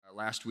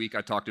last week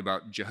I talked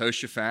about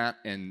Jehoshaphat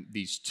and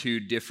these two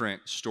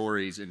different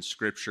stories in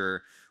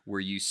Scripture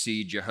where you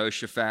see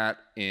Jehoshaphat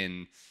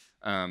in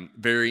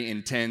very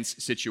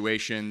intense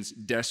situations,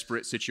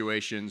 desperate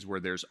situations where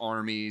there's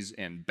armies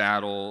and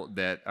battle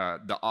that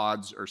the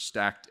odds are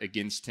stacked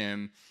against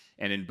him.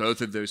 And in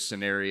both of those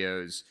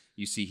scenarios,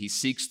 you see he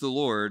seeks the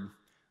Lord,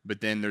 but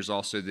then there's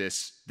also the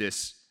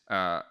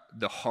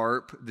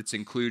harp that's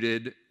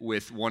included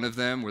with one of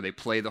them where they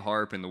play the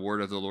harp and the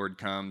word of the Lord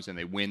comes and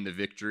they win the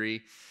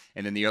victory.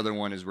 And then the other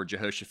one is where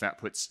Jehoshaphat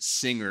puts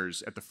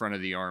singers at the front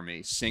of the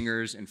army,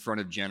 singers in front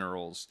of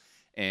generals,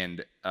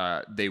 and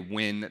they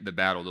win the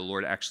battle. The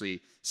Lord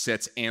actually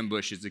sets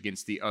ambushes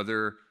against the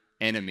other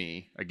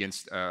enemy,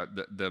 against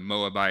the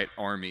Moabite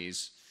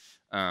armies,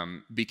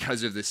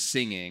 because of the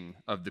singing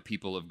of the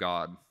people of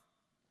God.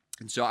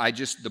 And so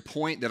the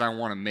point that I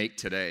want to make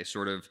today,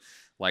 sort of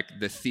like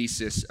the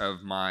thesis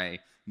of my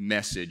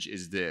message,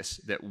 is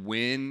this: that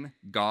when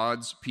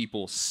God's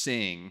people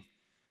sing,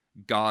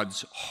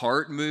 God's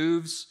heart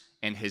moves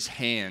and his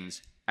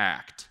hands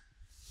act.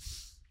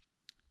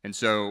 And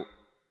so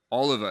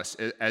all of us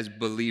as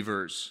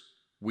believers,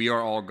 we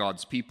are all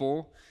God's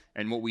people.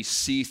 And what we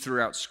see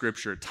throughout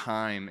Scripture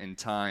time and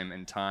time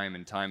and time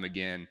and time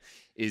again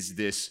is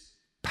this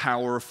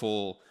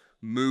powerful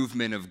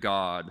movement of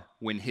God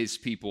when his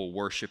people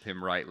worship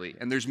him rightly.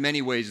 And there's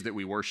many ways that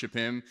we worship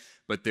him,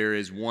 but there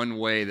is one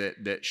way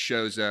that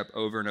shows up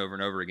over and over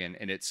and over again,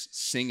 and it's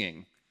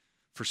singing.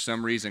 For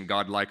some reason,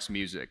 God likes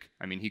music.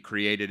 I mean, he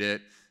created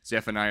it.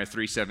 Zephaniah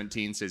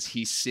 3:17 says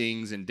he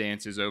sings and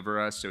dances over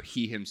us, so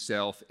he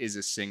himself is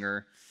a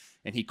singer,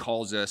 and he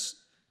calls us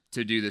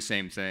to do the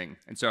same thing.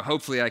 And so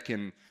hopefully I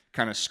can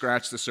kind of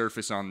scratch the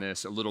surface on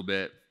this a little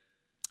bit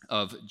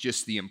of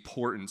just the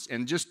importance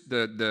and just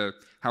the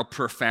how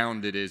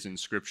profound it is in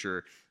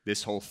Scripture,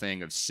 this whole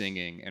thing of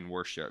singing and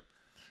worship.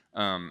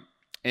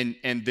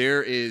 And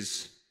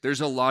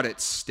there's a lot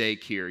at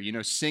stake here. You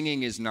know,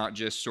 singing is not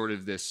just sort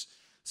of this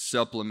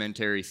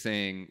supplementary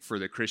thing for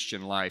the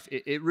Christian life.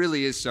 It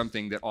really is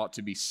something that ought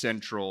to be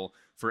central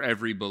for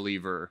every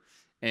believer.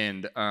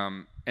 And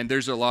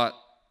there's a lot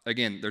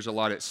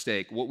at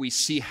stake. What we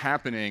see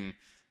happening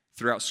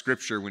throughout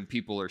Scripture when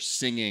people are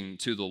singing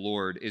to the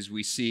Lord is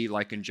we see,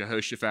 like in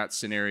Jehoshaphat's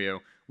scenario,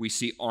 we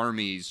see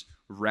armies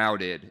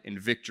routed and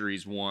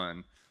victories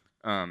won.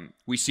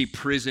 We see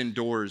prison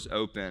doors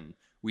open.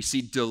 We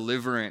see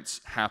deliverance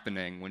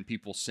happening when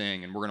people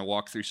sing, and we're going to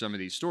walk through some of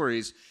these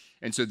stories.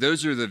 And so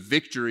those are the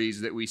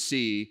victories that we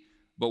see,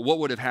 but what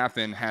would have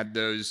happened had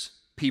those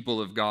people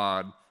of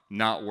God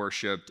not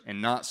worshiped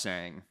and not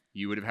sang?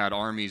 You would have had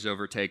armies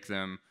overtake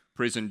them,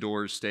 prison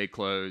doors stay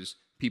closed,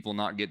 people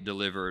not get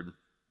delivered.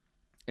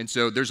 And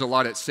so there's a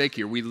lot at stake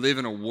here. We live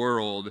in a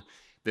world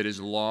that is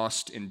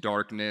lost in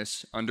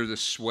darkness under the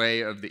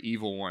sway of the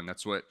evil one.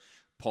 That's what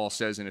Paul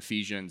says in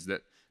Ephesians,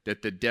 that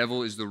the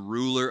devil is the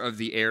ruler of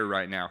the air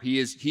right now. He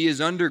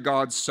is under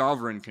God's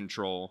sovereign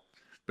control,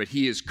 but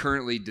he is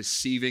currently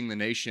deceiving the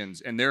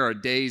nations. And there are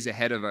days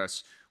ahead of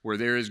us where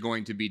there is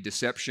going to be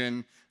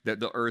deception that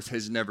the earth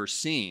has never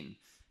seen.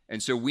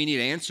 And so we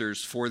need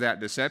answers for that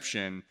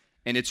deception.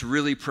 And it's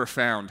really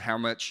profound how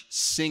much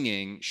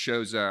singing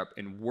shows up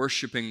in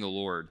worshiping the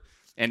Lord.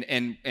 And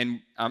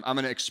I'm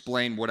going to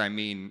explain what I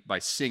mean by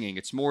singing.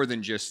 It's more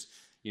than just,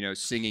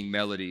 singing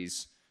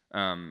melodies.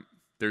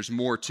 There's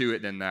more to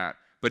it than that.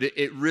 But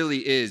it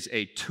really is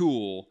a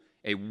tool,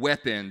 a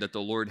weapon that the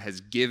Lord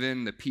has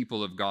given the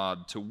people of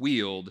God to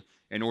wield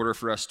in order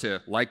for us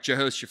to, like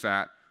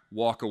Jehoshaphat,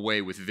 walk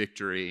away with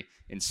victory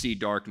and see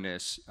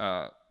darkness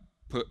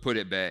put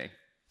at bay.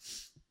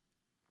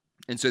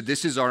 And so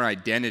this is our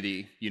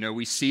identity.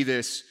 We see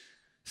this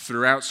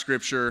throughout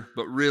Scripture,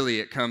 but really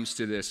it comes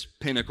to this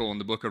pinnacle in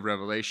the book of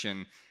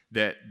Revelation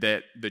that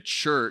the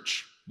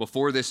church,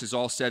 before this is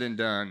all said and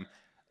done,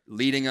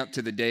 leading up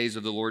to the days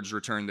of the Lord's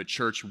return, the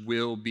church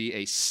will be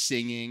a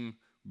singing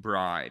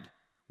bride.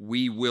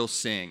 We will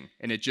sing.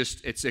 And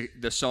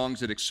the songs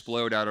that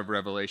explode out of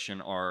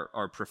Revelation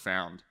are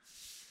profound.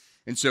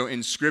 And so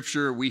in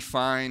Scripture, we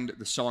find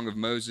the Song of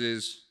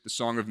Moses, the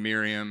Song of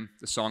Miriam,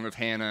 the Song of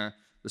Hannah,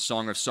 the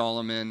Song of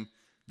Solomon,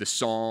 the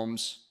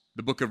Psalms,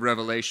 the book of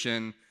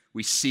Revelation.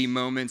 We see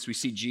moments, we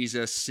see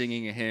Jesus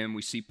singing a hymn,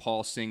 we see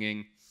Paul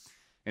singing,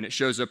 and it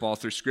shows up all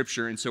through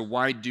Scripture. And so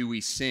why do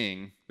we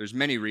sing? There's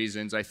many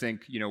reasons. I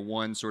think,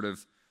 one sort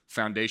of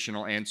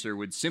foundational answer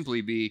would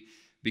simply be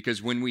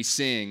because when we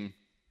sing,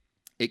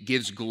 it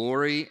gives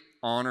glory,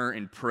 honor,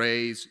 and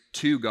praise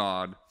to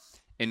God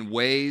in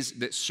ways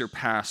that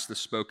surpass the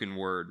spoken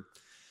word.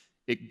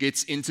 It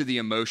gets into the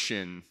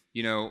emotion,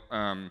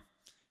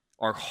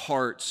 our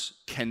hearts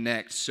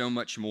connect so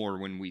much more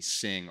when we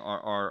sing.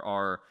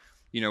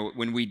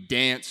 When we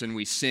dance and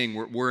we sing,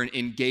 we're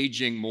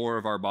engaging more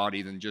of our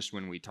body than just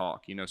when we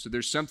talk. So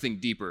there's something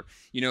deeper.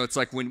 It's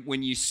like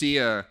when you see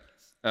a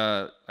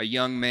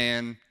young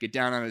man get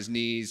down on his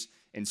knees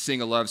and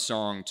sing a love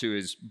song to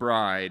his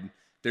bride.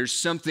 There's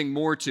something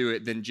more to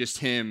it than just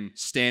him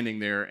standing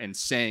there and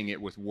saying it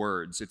with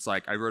words. It's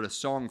like, I wrote a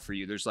song for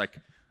you. There's like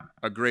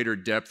a greater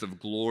depth of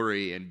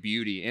glory and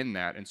beauty in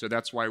that. And so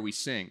that's why we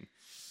sing.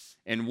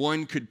 And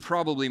one could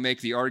probably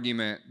make the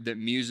argument that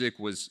music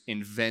was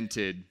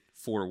invented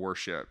for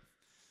worship.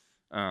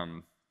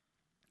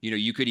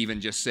 You could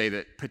even just say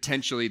that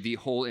potentially the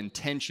whole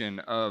intention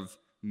of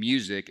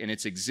music and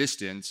its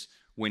existence,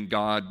 when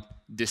God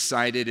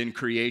decided in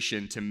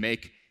creation to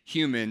make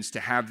humans to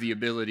have the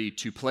ability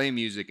to play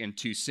music and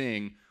to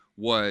sing,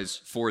 was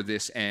for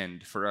this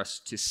end, for us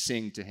to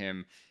sing to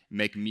him,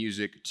 make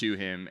music to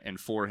him and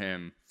for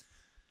him.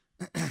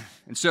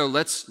 And so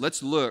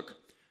let's look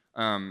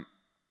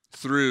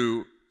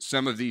through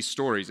some of these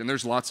stories. And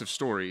there's lots of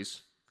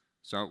stories,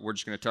 so we're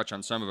just going to touch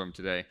on some of them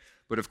today.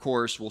 But of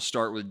course, we'll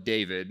start with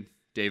David.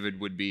 David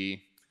would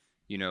be,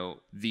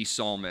 the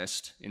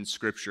psalmist in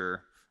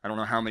Scripture. I don't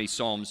know how many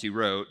psalms he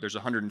wrote. There's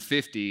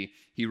 150.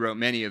 He wrote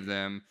many of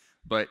them.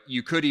 But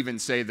you could even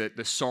say that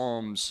the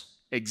psalms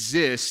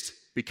exist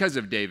because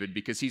of David,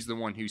 because he's the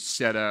one who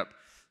set up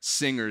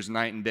singers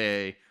night and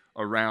day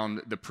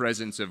around the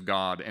presence of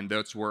God. And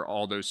that's where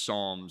all those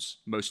psalms,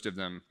 most of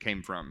them,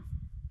 came from.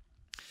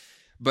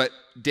 But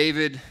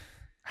David,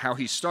 how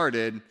he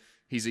started,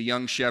 he's a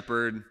young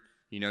shepherd.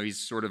 He's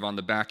sort of on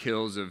the back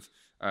hills of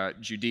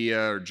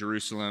Judea or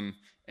Jerusalem,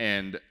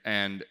 and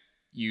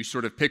you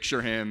sort of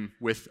picture him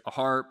with a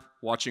harp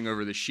watching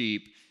over the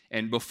sheep.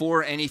 And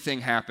before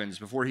anything happens,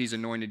 before he's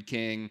anointed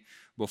king,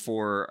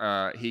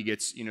 before he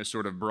gets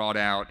sort of brought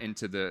out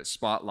into the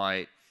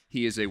spotlight,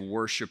 he is a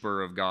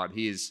worshiper of God.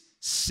 He is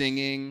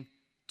singing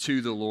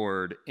to the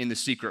Lord in the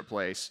secret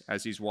place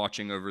as he's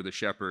watching over the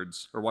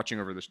shepherds, or watching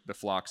over the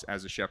flocks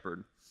as a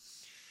shepherd.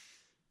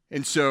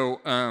 And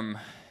so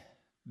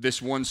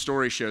this one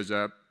story shows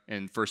up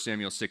in 1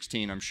 Samuel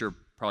 16. I'm sure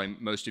probably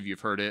most of you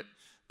have heard it,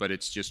 but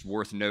it's just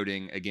worth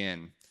noting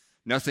again.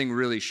 Nothing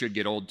really should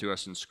get old to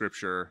us in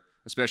Scripture,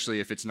 especially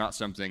if it's not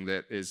something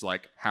that is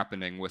like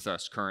happening with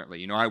us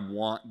currently. I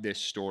want this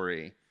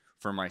story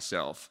for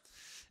myself.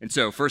 And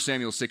so 1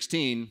 Samuel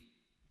 16,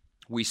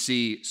 we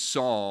see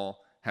Saul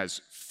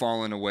has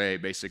fallen away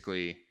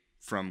basically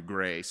from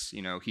grace.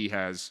 He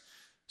has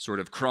sort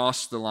of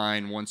crossed the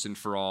line once and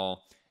for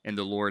all, and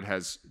the Lord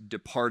has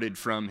departed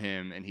from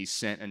him, and he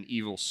sent an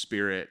evil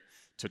spirit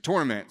to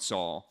torment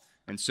Saul.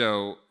 And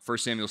so 1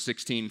 Samuel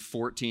 16,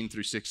 14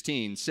 through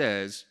 16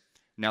 says,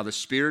 "Now the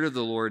Spirit of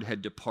the Lord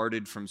had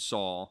departed from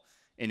Saul,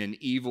 and an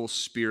evil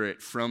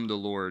spirit from the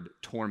Lord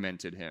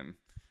tormented him."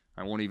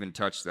 I won't even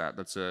touch that.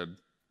 That's a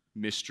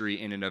mystery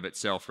in and of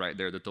itself right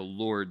there, that the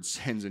Lord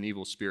sends an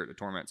evil spirit to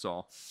torment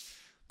Saul.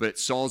 But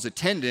Saul's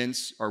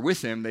attendants are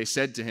with him. They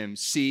said to him,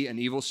 "See, an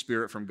evil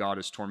spirit from God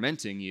is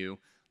tormenting you.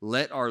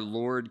 Let our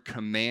Lord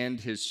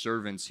command his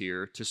servants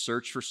here to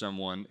search for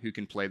someone who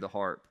can play the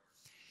harp.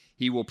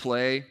 He will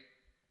play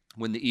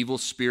when the evil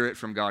spirit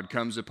from God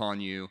comes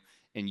upon you,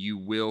 and you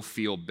will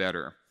feel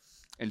better."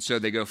 And so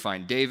they go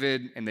find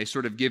David, and they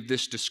sort of give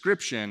this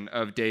description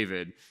of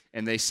David.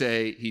 And they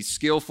say he's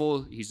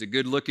skillful, he's a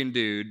good-looking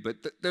dude,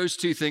 but those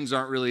two things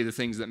aren't really the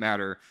things that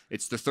matter.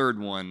 It's the third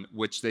one,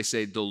 which they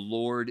say the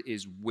Lord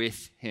is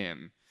with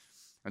him.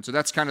 And so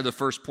that's kind of the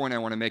first point I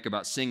want to make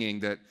about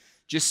singing, that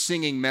just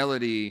singing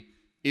melody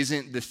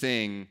isn't the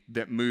thing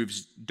that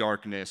moves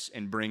darkness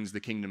and brings the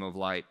kingdom of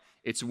light.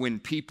 It's when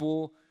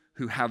people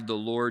who have the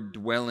Lord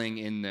dwelling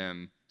in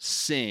them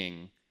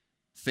sing,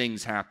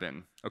 things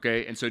happen,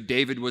 okay? And so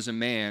David was a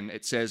man,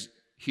 it says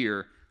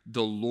here,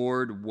 the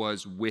Lord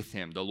was with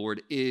him. The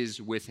Lord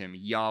is with him.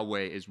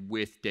 Yahweh is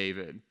with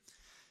David.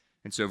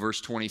 And so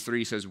verse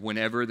 23 says,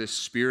 "Whenever the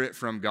Spirit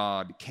from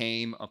God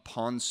came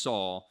upon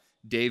Saul,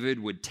 David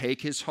would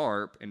take his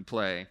harp and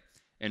play,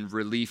 and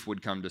relief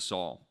would come to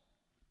Saul.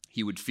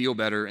 He would feel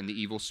better, and the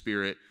evil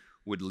spirit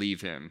would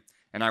leave him."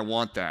 And I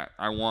want that.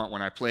 I want,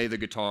 when I play the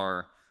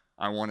guitar,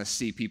 I want to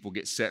see people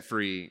get set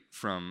free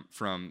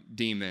from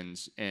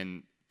demons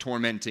and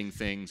tormenting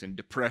things and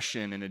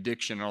depression and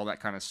addiction and all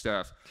that kind of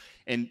stuff.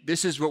 And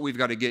this is what we've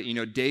got to get.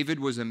 David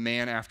was a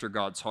man after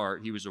God's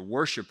heart. He was a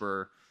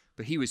worshiper,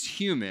 but he was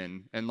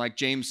human. And like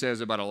James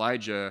says about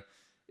Elijah,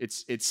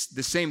 it's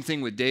the same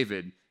thing with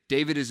David.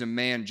 David is a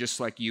man just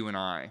like you and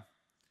I,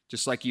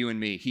 just like you and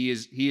me. He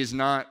is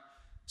not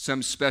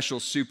some special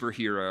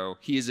superhero.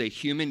 He is a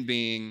human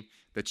being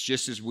that's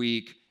just as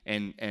weak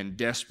and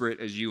desperate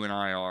as you and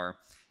I are.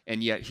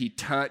 And yet he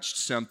touched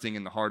something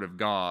in the heart of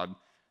God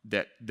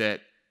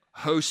that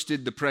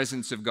hosted the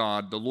presence of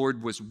God. The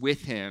Lord was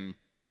with him.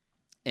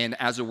 And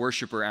as a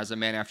worshiper, as a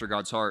man after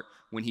God's heart,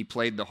 when he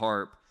played the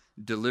harp,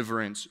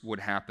 deliverance would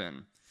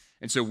happen.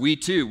 And so we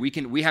too,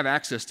 we have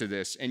access to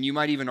this. And you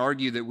might even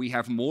argue that we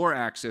have more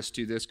access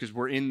to this because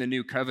we're in the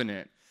new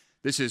covenant.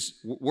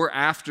 We're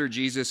after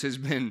Jesus has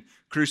been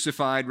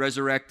crucified,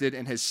 resurrected,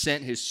 and has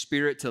sent his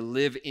Spirit to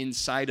live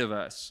inside of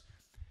us.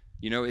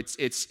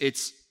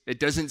 It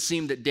doesn't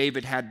seem that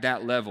David had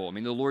that level. I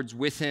mean, the Lord's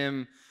with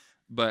him,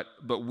 but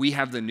we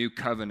have the new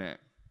covenant.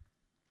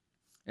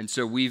 And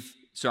so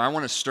I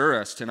want to stir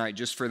us tonight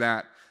just for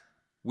that.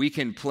 We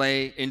can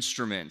play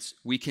instruments.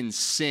 We can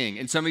sing.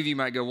 And some of you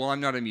might go, "Well,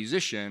 I'm not a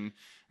musician."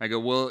 I go,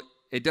 "Well,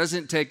 it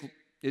doesn't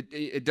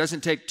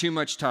take too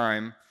much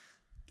time.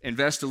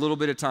 invest a little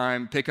bit of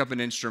time, pick up an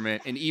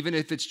instrument, and even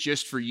if it's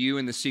just for you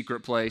in the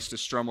secret place to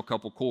strum a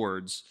couple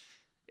chords,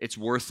 it's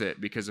worth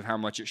it because of how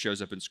much it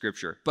shows up in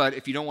Scripture. But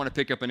if you don't want to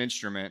pick up an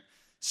instrument,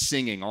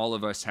 singing, all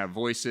of us have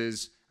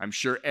voices. I'm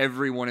sure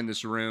everyone in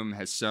this room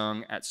has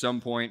sung at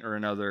some point or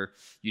another.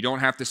 You don't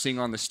have to sing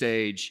on the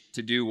stage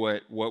to do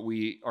what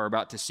we are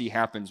about to see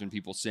happens when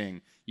people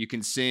sing. You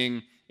can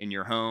sing in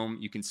your home.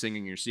 You can sing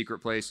in your secret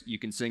place. You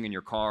can sing in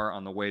your car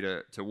on the way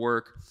to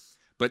work.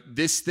 But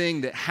this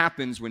thing that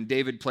happens when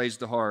David plays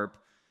the harp,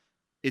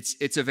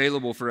 it's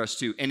available for us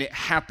too. And it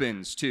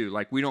happens too.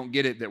 Like, we don't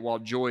get it that while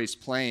Joy's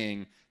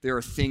playing, there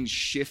are things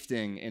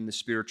shifting in the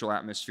spiritual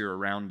atmosphere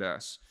around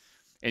us.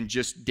 And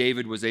just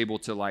David was able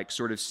to like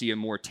sort of see a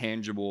more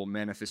tangible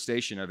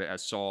manifestation of it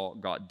as Saul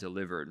got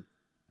delivered.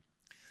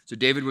 So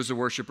David was a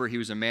worshiper. He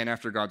was a man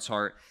after God's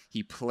heart.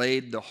 He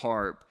played the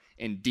harp,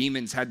 and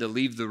demons had to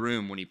leave the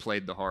room when he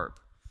played the harp.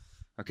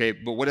 Okay,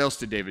 but what else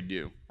did David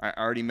do? I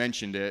already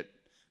mentioned it.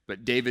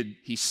 But David,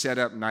 he set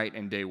up night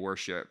and day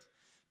worship.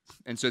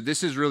 And so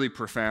this is really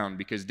profound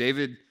because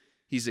David,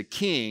 he's a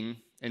king,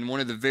 and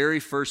one of the very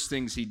first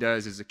things he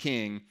does as a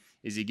king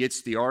is he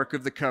gets the Ark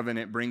of the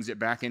Covenant, brings it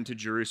back into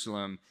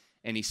Jerusalem,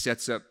 and he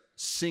sets up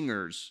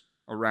singers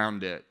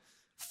around it.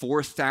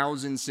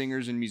 4,000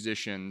 singers and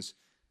musicians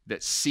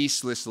that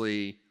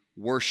ceaselessly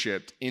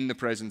worshiped in the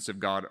presence of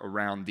God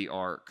around the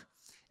Ark.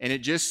 And it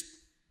just,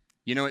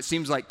 it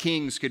seems like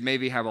kings could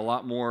maybe have a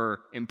lot more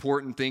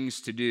important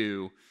things to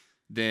do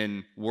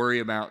than worry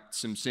about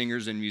some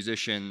singers and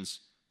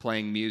musicians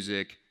playing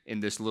music in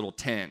this little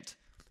tent.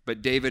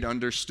 But David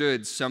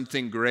understood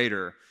something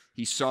greater.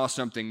 He saw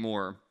something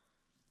more.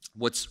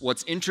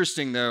 What's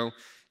interesting, though,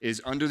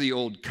 is under the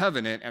Old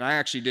Covenant, and I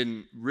actually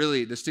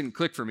this didn't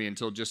click for me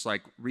until just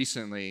like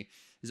recently,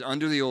 is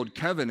under the Old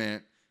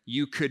Covenant,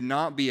 you could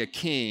not be a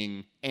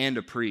king and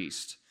a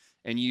priest.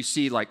 And you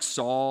see like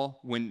Saul,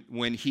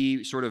 when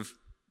he sort of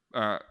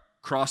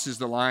crosses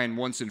the line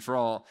once and for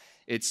all,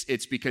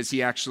 it's because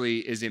he actually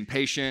is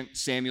impatient.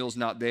 Samuel's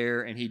not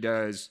there, and he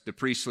does the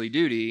priestly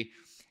duty,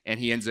 and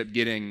he ends up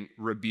getting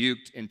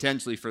rebuked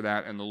intensely for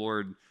that, and the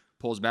Lord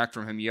pulls back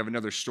from him. You have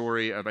another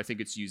story of, I think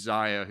it's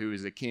Uzziah, who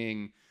is a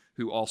king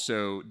who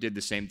also did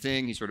the same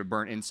thing. He sort of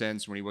burnt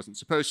incense when he wasn't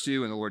supposed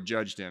to, and the Lord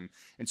judged him.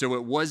 And so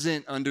it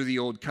wasn't under the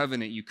Old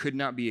Covenant. You could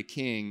not be a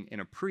king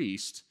and a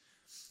priest.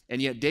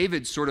 And yet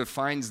David sort of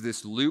finds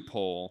this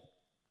loophole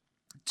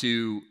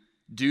to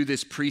do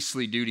this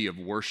priestly duty of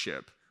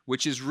worship,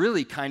 which is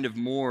really kind of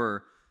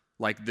more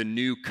like the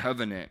new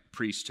covenant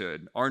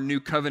priesthood. Our new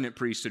covenant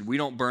priesthood, we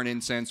don't burn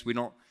incense, we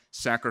don't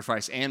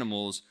sacrifice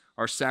animals.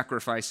 Our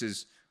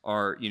sacrifices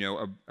are,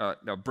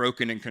 a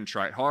broken and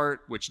contrite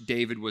heart, which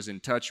David was in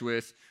touch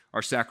with.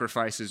 Our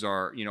sacrifices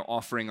are,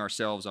 offering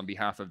ourselves on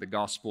behalf of the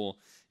gospel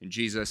in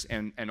Jesus,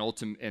 and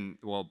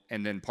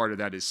then part of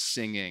that is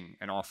singing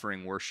and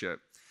offering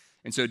worship.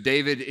 And so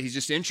David, he's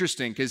just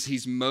interesting because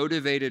he's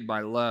motivated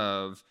by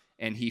love,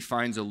 and he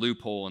finds a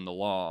loophole in the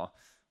law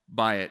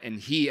by it. And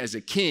he, as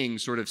a king,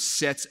 sort of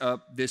sets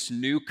up this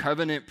new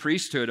covenant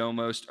priesthood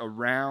almost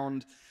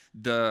around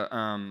the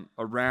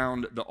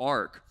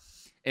ark.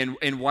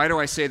 And why do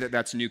I say that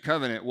that's new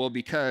covenant? Well,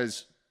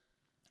 because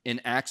in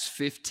Acts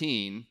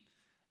 15,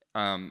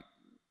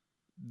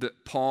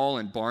 Paul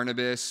and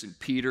Barnabas and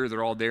Peter,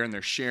 they're all there, and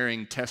they're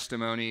sharing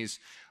testimonies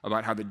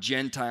about how the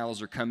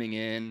Gentiles are coming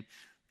in.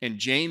 And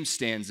James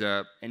stands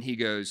up and he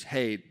goes,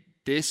 hey,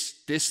 this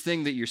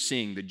thing that you're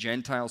seeing, the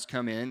Gentiles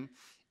come in,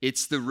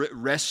 it's the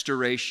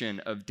restoration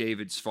of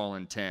David's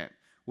fallen tent.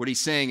 What he's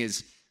saying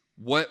is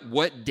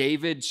what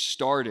David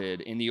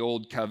started in the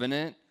Old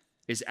Covenant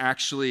is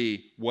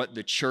actually what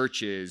the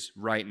church is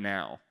right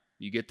now.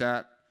 You get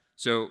that?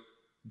 So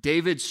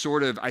David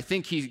sort of, I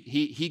think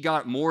he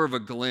got more of a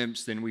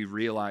glimpse than we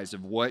realized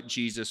of what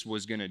Jesus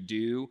was going to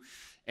do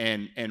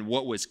and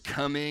what was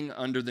coming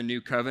under the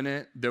new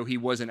covenant, though he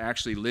wasn't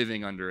actually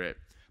living under it.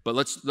 But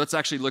let's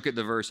actually look at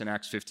the verse in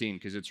Acts 15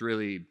 because it's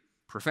really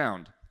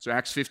profound. So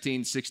Acts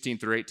 15, 16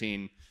 through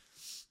 18.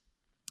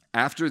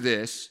 After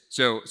this,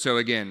 so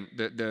again,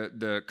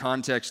 the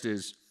context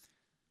is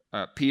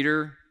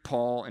Peter,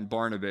 Paul, and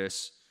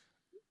Barnabas,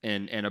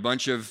 and a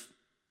bunch of,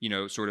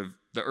 sort of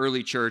the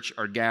early church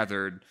are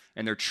gathered,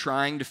 and they're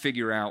trying to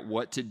figure out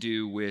what to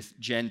do with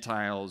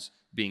Gentiles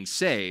being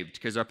saved,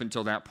 because up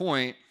until that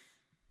point,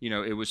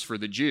 it was for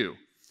the Jew.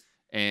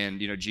 And,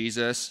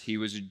 Jesus, he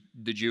was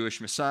the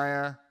Jewish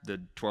Messiah.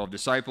 The 12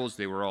 disciples,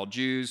 they were all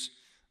Jews.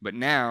 But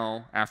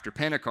now, after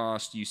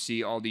Pentecost, you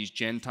see all these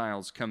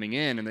Gentiles coming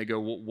in, and they go,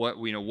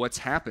 what's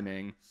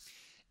happening?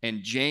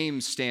 And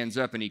James stands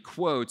up and he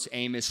quotes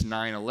Amos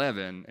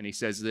 9:11, and he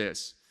says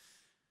this.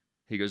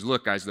 He goes,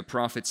 look, guys, the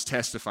prophets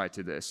testify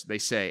to this. They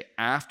say,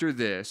 after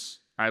this,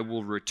 I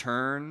will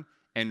return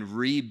and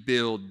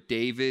rebuild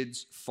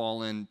David's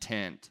fallen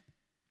tent.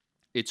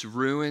 Its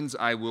ruins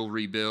I will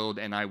rebuild,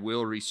 and I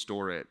will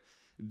restore it,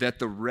 that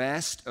the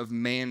rest of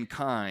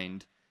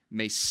mankind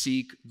may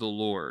seek the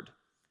Lord.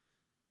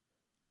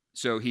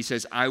 So he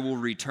says, I will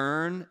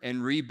return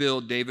and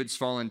rebuild David's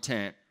fallen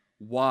tent.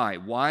 Why?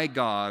 Why,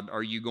 God,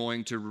 are you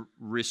going to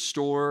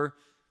restore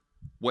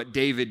what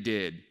David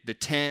did, the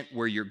tent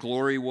where your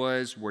glory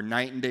was, where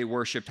night and day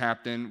worship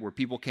happened, where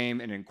people came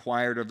and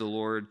inquired of the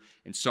Lord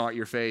and sought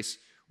your face.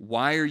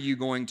 Why are you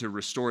going to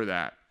restore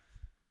that?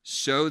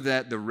 So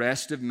that the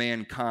rest of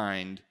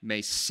mankind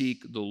may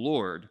seek the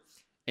Lord.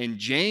 And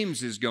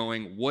James is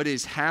going, what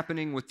is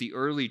happening with the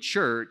early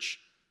church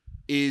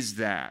is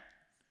that.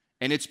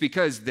 And it's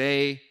because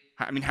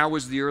how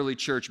was the early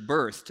church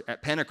birthed?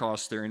 At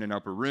Pentecost, they're in an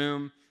upper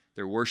room,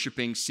 they're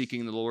worshiping,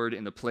 seeking the Lord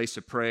in the place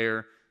of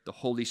prayer. The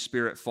Holy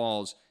Spirit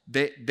falls.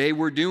 They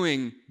were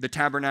doing the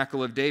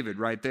tabernacle of David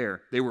right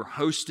there. They were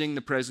hosting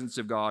the presence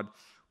of God,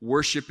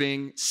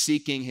 worshiping,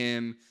 seeking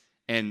him,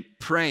 and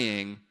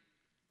praying,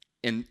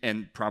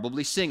 and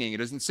probably singing. It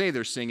doesn't say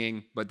they're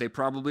singing, but they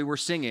probably were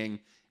singing,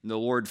 and the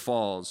Lord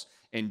falls.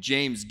 And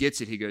James gets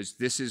it. He goes,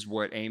 this is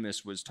what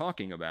Amos was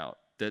talking about,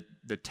 that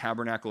the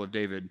tabernacle of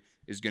David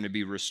is going to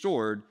be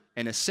restored,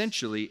 and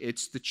essentially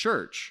it's the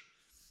church.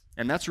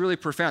 And that's really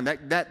profound.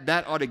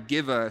 That ought to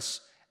give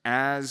us,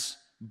 as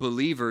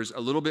believers, a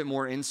little bit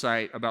more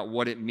insight about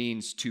what it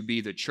means to be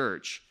the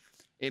church.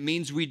 It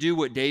means we do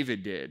what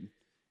David did.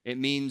 It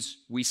means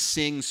we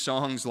sing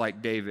songs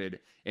like David.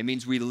 It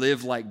means we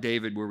live like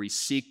David, where we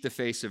seek the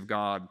face of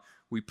God.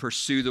 We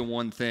pursue the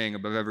one thing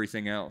above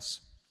everything else.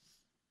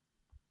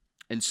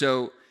 And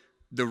so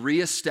the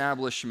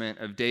reestablishment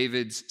of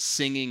David's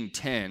singing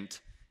tent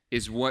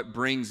is what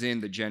brings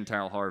in the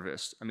Gentile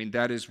harvest. I mean,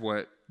 that is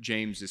what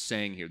James is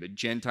saying here. The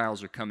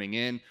Gentiles are coming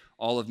in.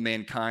 All of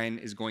mankind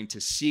is going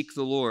to seek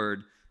the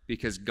Lord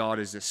because God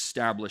is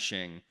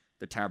establishing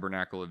the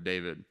tabernacle of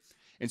David.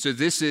 And so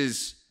this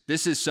is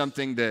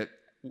something that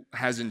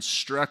has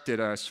instructed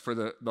us for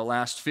the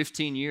last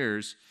 15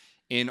 years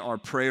in our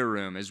prayer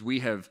room, as we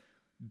have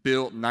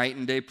built night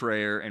and day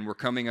prayer, and we're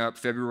coming up,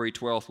 February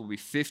 12th will be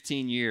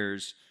 15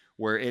 years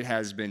where it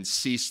has been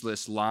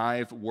ceaseless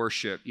live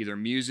worship, either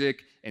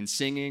music and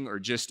singing or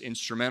just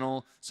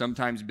instrumental,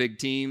 sometimes big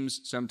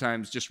teams,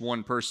 sometimes just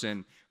one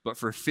person. But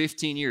for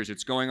 15 years,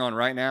 it's going on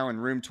right now in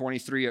room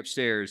 23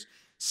 upstairs,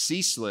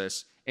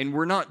 ceaseless. And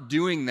we're not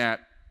doing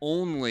that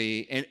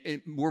only,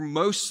 and we're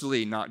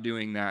mostly not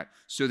doing that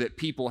so that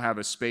people have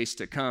a space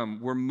to come.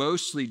 We're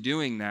mostly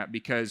doing that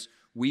because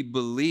we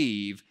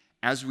believe,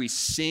 as we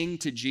sing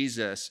to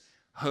Jesus,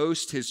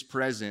 host his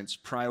presence,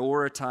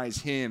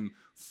 prioritize him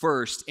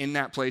first in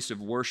that place of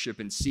worship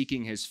and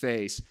seeking his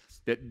face,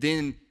 that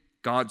then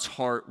God's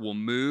heart will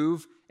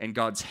move and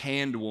God's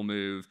hand will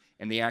move,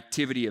 and the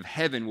activity of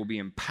heaven will be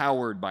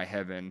empowered by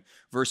heaven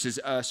versus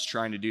us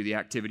trying to do the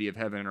activity of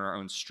heaven in our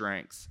own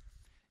strength.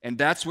 And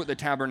that's what the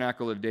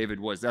tabernacle of David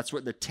was. That's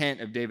what the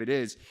tent of David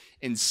is.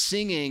 And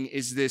singing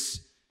is this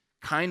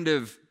kind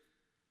of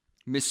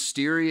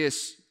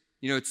mysterious,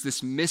 it's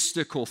this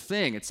mystical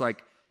thing. It's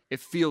like, it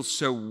feels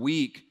so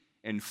weak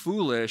and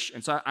foolish.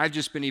 And so I've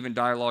just been even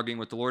dialoguing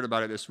with the Lord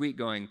about it this week,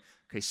 going,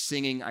 okay,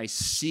 singing, I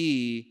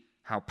see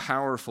how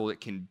powerful it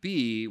can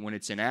be when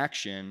it's in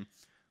action,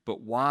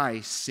 but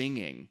why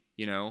singing?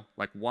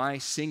 Why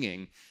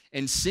singing?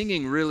 And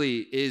singing really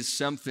is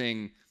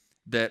something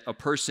that a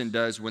person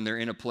does when they're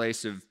in a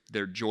place of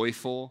they're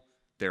joyful,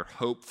 they're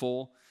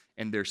hopeful,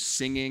 and they're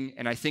singing.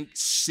 And I think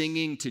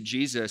singing to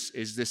Jesus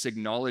is this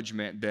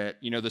acknowledgement that,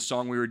 the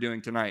song we were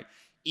doing tonight,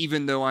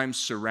 even though I'm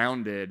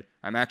surrounded,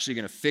 I'm actually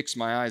going to fix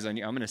my eyes on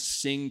you. I'm going to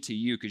sing to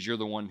you because you're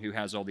the one who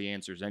has all the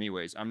answers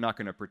anyways. I'm not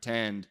going to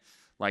pretend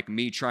like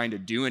me trying to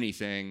do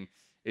anything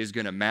is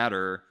going to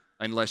matter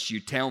unless you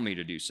tell me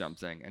to do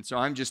something. And so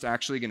I'm just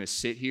actually going to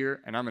sit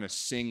here and I'm going to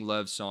sing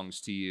love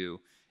songs to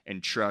you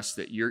and trust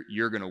that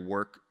you're going to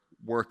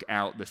work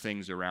out the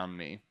things around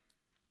me.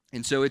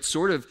 And so it's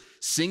sort of,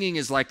 singing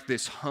is like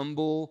this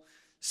humble,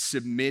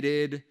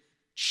 submitted,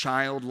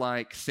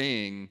 childlike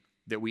thing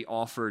that we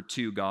offer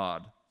to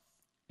God.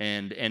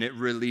 And it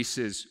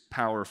releases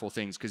powerful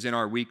things, because in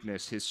our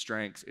weakness, his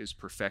strength is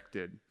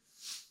perfected.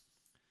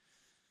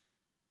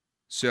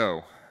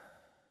 So,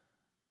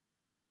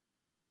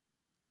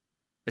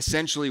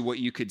 essentially what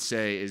you could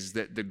say is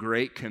that the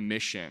Great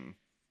Commission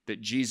that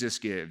Jesus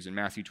gives in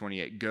Matthew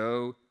 28,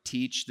 go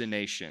teach the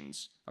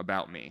nations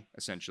about me,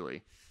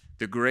 essentially.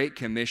 The Great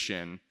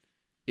Commission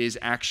is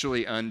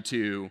actually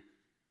unto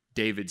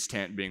David's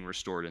tent being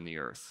restored in the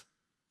earth.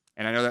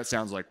 And I know that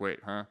sounds like, wait,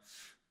 huh?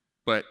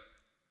 But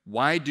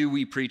why do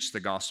we preach the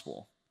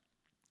gospel?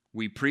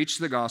 We preach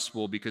the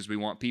gospel because we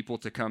want people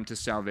to come to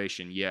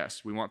salvation.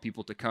 Yes, we want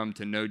people to come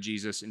to know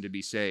Jesus and to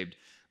be saved.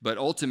 But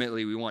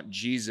ultimately, we want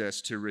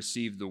Jesus to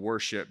receive the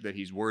worship that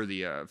he's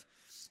worthy of.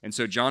 And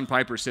so John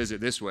Piper says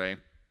it this way.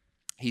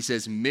 He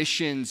says,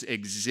 missions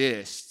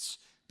exists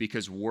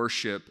because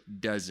worship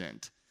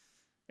doesn't.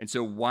 And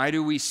so why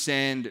do we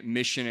send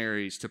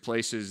missionaries to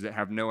places that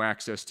have no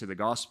access to the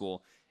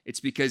gospel? It's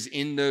because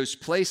in those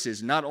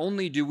places, not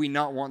only do we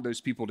not want those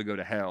people to go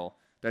to hell,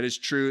 that is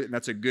true, and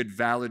that's a good,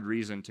 valid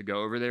reason to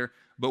go over there,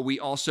 but we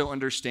also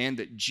understand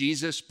that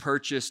Jesus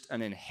purchased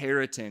an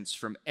inheritance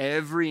from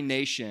every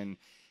nation,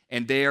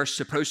 and they are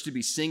supposed to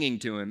be singing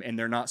to him, and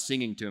they're not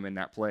singing to him in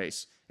that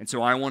place. And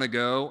so I want to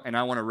go, and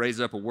I want to raise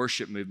up a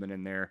worship movement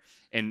in there.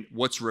 And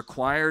what's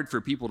required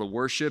for people to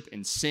worship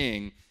and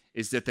sing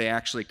is that they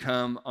actually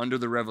come under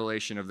the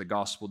revelation of the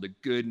gospel, the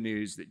good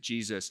news that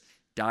Jesus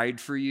died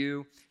for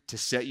you to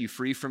set you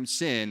free from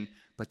sin,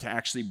 but to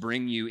actually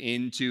bring you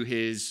into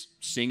his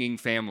singing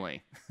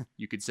family.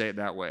 You could say it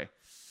that way.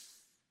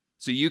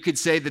 So you could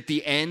say that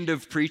the end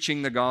of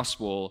preaching the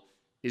gospel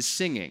is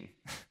singing.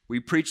 We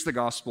preach the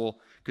gospel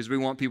because we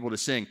want people to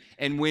sing.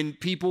 And when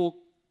people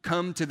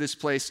come to this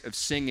place of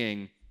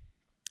singing,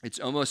 it's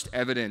almost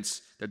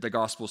evidence that the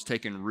gospel's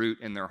taken root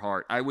in their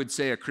heart. I would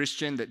say a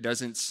Christian that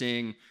doesn't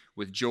sing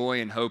with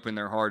joy and hope in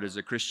their heart is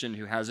a Christian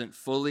who hasn't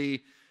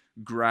fully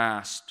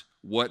grasped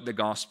what the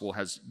gospel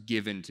has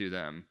given to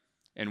them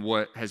and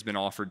what has been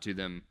offered to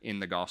them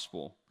in the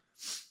gospel.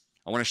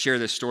 I want to share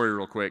this story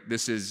real quick.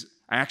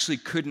 I actually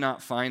could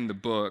not find the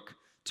book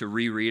to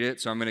reread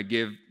it, so I'm going to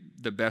give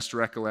the best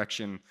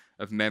recollection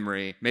of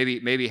memory.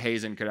 Maybe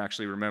Hazen could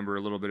actually remember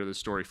a little bit of the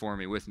story for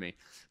me with me.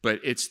 But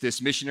it's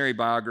this missionary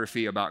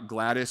biography about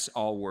Gladys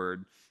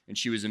Aylward, and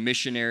she was a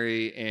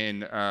missionary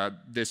in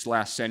this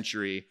last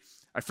century.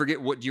 I forget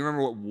do you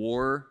remember what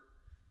war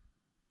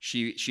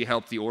she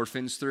helped the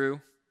orphans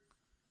through?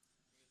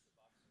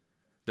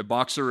 The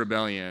Boxer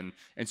Rebellion.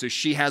 And so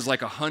she has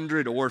like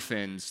 100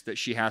 orphans that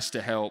she has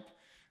to help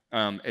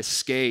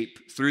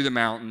escape through the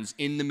mountains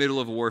in the middle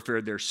of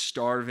warfare. They're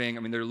starving.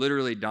 I mean, they're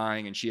literally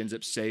dying, and she ends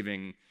up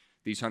saving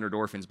these 100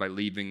 orphans by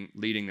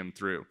leading them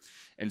through.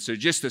 And so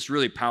just this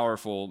really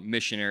powerful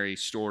missionary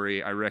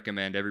story. I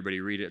recommend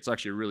everybody read it. It's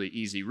actually a really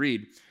easy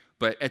read.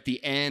 But at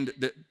the end,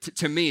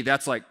 to me,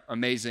 that's like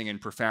amazing and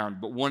profound.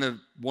 But one of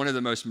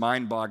the most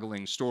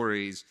mind-boggling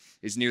stories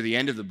is near the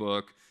end of the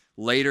book.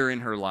 Later in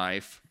her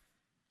life,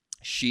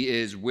 she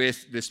is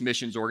with this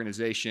missions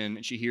organization,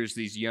 and she hears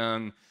these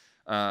young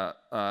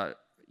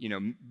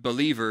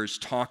believers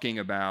talking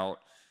about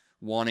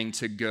wanting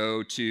to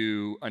go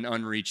to an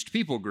unreached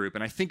people group.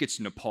 And I think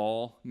it's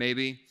Nepal,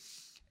 maybe.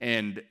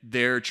 And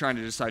they're trying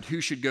to decide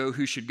who should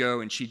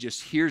go. And she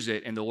just hears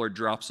it, and the Lord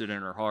drops it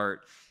in her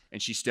heart. And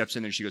she steps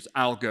in and she goes,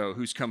 I'll go.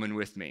 Who's coming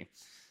with me?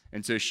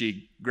 And so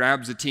she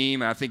grabs a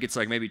team. I think it's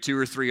like maybe 2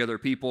 or 3 other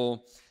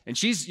people. And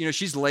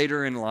she's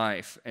later in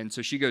life. And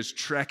so she goes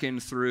trekking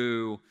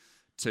through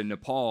to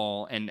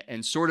Nepal,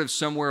 and sort of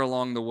somewhere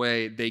along the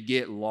way, they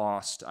get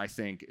lost, I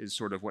think, is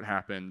sort of what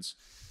happens.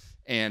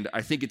 And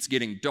I think it's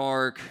getting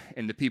dark,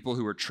 and the people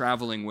who are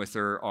traveling with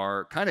her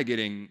are kind of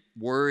getting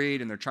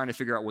worried, and they're trying to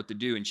figure out what to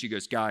do. And she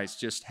goes, guys,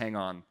 just hang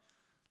on.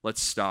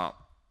 Let's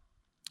stop.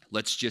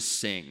 Let's just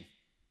sing.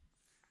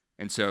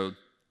 And so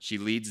she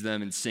leads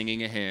them in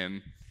singing a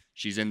hymn.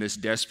 She's in this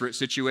desperate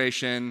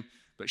situation,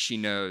 but she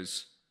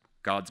knows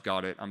God's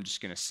got it. I'm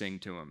just going to sing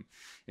to him.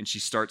 And she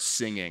starts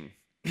singing.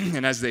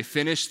 And as they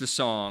finish the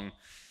song,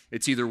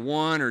 it's either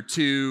 1 or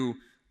 2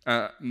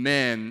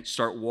 men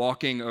start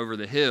walking over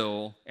the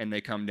hill, and they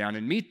come down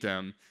and meet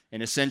them.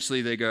 And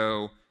essentially they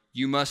go,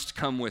 you must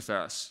come with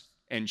us.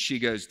 And she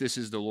goes, this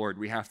is the Lord.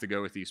 We have to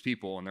go with these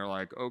people. And they're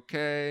like,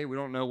 okay, we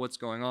don't know what's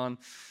going on.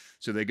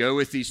 So they go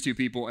with these 2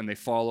 people, and they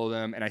follow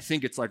them. And I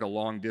think it's like a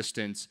long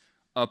distance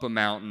up a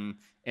mountain,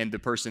 and the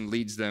person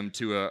leads them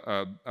to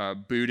a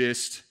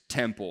Buddhist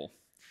temple.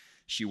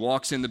 She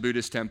walks in the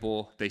Buddhist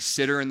temple. They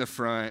sit her in the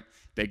front.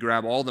 They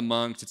grab all the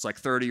monks. It's like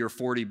 30 or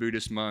 40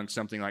 Buddhist monks,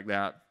 something like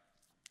that.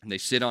 And they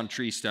sit on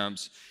tree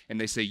stumps, and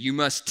they say, you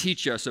must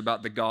teach us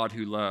about the God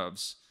who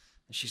loves.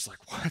 And she's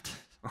like, what?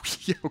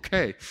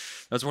 Okay.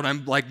 That's what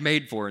I'm like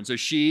made for. And so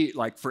she,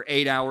 like for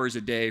 8 hours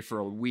a day for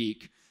a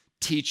week,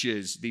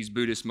 teaches these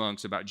Buddhist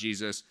monks about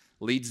Jesus,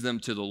 leads them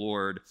to the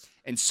Lord.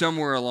 And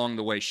somewhere along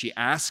the way, she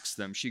asks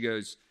them, she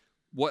goes,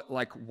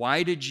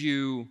 why did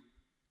you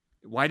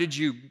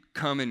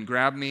come and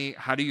grab me?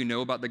 How do you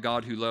know about the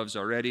God who loves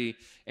already?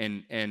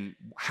 And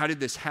how did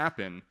this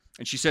happen?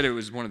 And she said it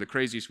was one of the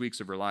craziest weeks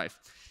of her life.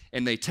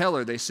 And they tell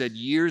her, they said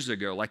years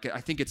ago, like I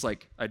think it's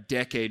like a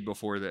decade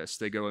before this,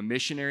 they go, a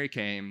missionary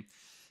came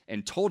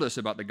and told us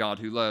about the God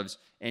who loves,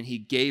 and he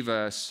gave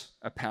us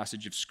a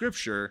passage of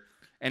scripture.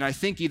 And I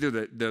think either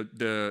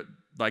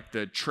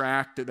the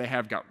tract that they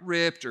have got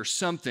ripped or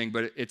something,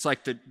 but it's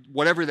like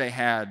whatever they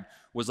had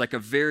was like a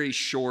very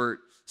short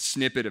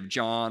snippet of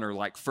John, or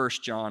like 1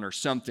 John or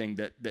something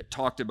that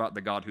talked about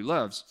the God who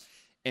loves.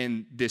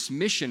 And this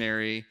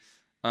missionary,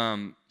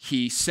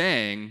 he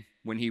sang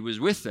when he was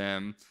with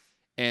them,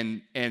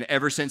 and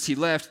ever since he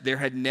left, there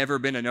had never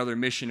been another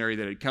missionary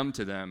that had come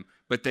to them.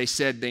 But they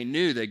said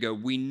they go,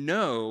 we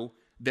know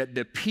that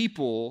the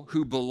people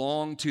who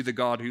belong to the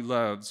God who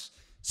loves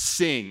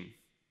sing.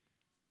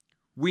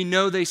 We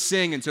know they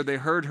sing. And so they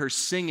heard her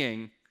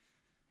singing,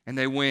 and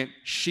they went,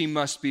 she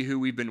must be who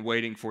we've been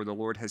waiting for. The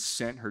Lord has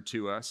sent her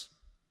to us.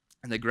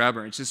 And they grab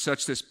her. It's just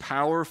such this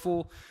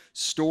powerful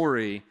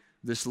story,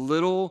 this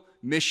little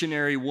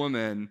missionary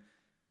woman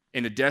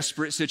in a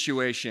desperate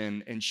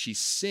situation, and she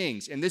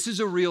sings. And this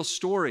is a real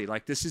story.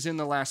 Like, this is in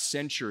the last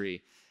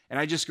century. And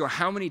I just go,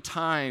 how many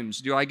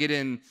times do I get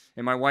in,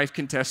 and my wife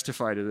can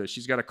testify to this.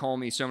 She's got to call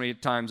me so many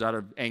times out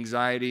of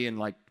anxiety and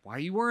like, why are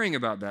you worrying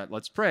about that?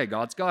 Let's pray.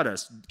 God's got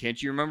us.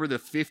 Can't you remember the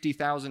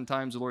 50,000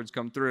 times the Lord's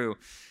come through?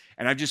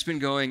 And I've just been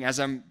going, as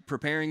I'm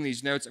preparing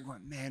these notes, I'm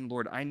going, man,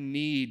 Lord, I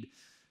need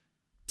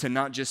to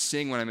not just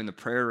sing when I'm in the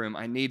prayer room.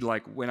 I need,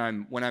 like, when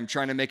I'm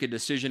trying to make a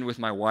decision with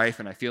my wife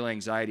and I feel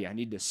anxiety, I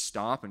need to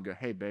stop and go,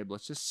 hey, babe,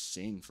 let's just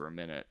sing for a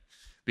minute.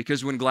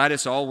 Because when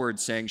Gladys Allward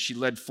sang, she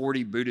led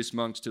 40 Buddhist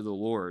monks to the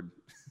Lord.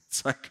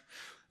 It's like,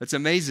 that's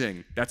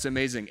amazing. That's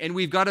amazing. And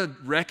we've got to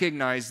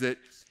recognize that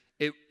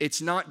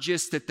it's not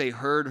just that they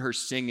heard her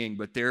singing,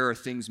 but there are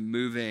things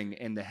moving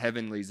in the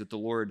heavenlies that the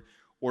Lord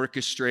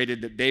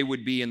orchestrated, that they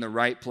would be in the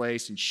right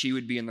place and she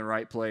would be in the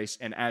right place.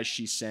 And as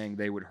she sang,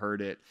 they would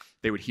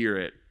hear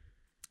it.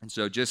 And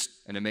so just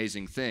an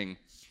amazing thing.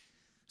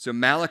 So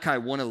Malachi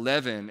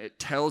 1:11, it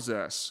tells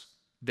us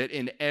that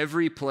in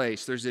every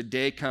place, there's a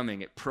day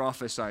coming, it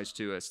prophesies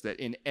to us that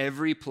in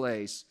every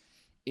place,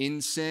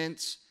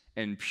 incense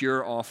and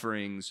pure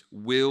offerings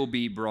will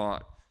be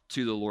brought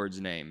to the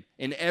Lord's name.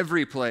 In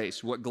every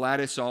place, what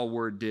Gladys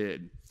Allward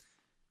did,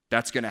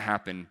 that's going to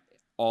happen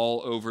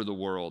all over the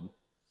world.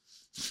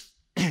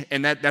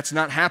 And that's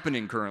not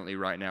happening currently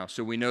right now.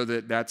 So we know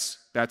that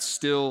that's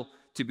still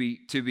to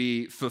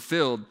be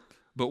fulfilled.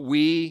 But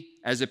we,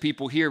 as a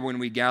people here, when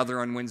we gather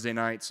on Wednesday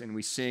nights and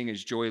we sing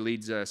as Joy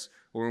leads us,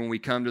 or when we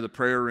come to the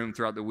prayer room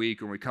throughout the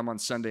week, or when we come on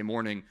Sunday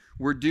morning,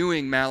 we're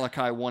doing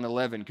Malachi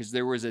 1:11 because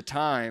there was a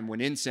time when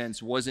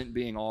incense wasn't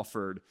being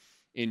offered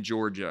in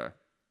Georgia.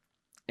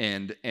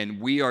 And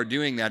we are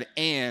doing that,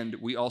 and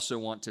we also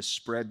want to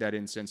spread that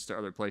incense to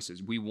other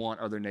places. We want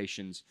other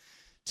nations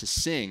to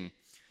sing.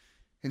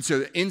 And so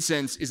the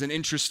incense is an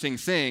interesting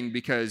thing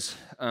because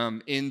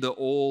in the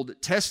Old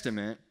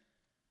Testament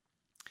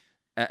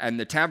and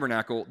the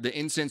tabernacle, the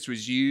incense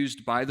was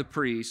used by the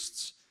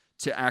priests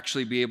to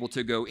actually be able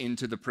to go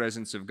into the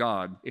presence of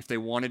God. If they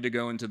wanted to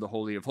go into the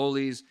Holy of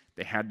Holies,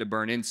 they had to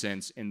burn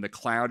incense, and the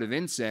cloud of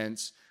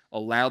incense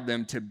allowed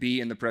them to be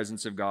in the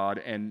presence of God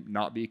and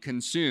not be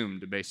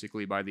consumed,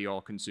 basically, by the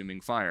all-consuming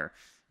fire.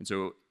 And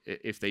so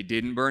if they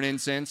didn't burn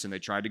incense and they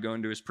tried to go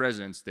into his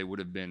presence, they would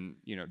have been,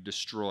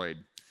 destroyed.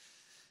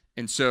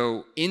 And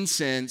so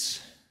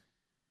incense,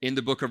 in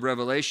the book of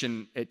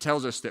Revelation, it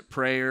tells us that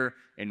prayer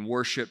and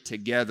worship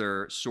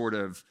together sort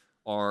of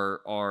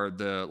are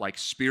the like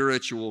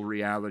spiritual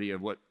reality of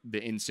what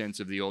the incense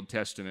of the Old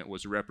Testament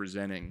was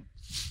representing.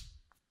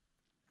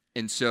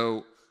 And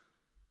so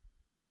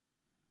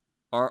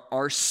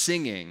our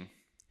singing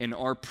and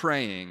our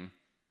praying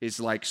is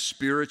like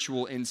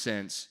spiritual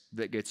incense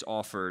that gets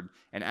offered.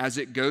 And as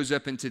it goes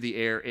up into the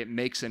air, it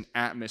makes an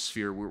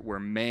atmosphere where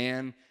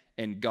man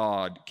and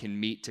God can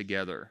meet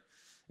together.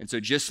 And so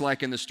just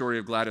like in the story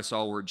of Gladys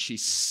Allward, she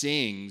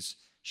sings,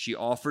 she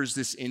offers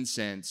this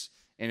incense,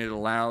 and it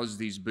allows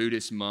these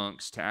Buddhist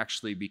monks to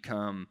actually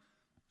become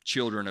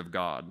children of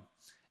God.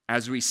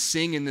 As we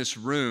sing in this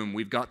room,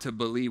 we've got to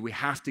believe, we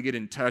have to get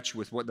in touch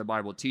with what the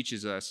Bible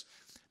teaches us,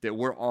 that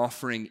we're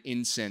offering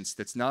incense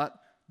that's not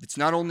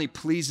only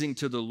pleasing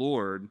to the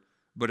Lord,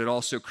 but it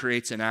also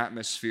creates an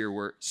atmosphere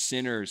where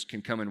sinners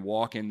can come and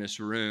walk in this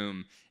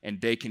room and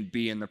they can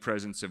be in the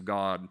presence of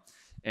God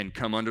and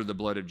come under the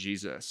blood of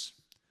Jesus.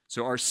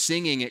 So our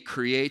singing, it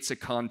creates a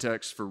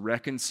context for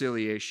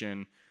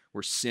reconciliation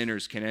where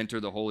sinners can enter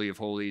the Holy of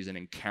Holies and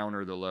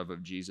encounter the love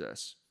of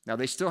Jesus. Now,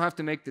 they still have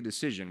to make the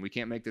decision. We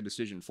can't make the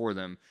decision for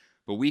them,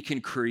 but we can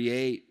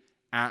create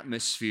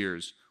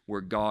atmospheres where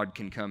God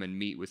can come and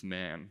meet with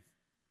man.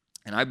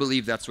 And I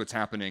believe that's what's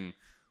happening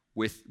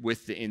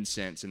with the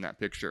incense in that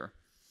picture.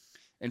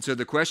 And so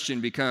the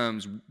question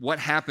becomes, what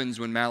happens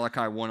when Malachi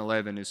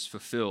 1:11 is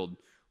fulfilled?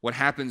 What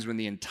happens when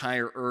the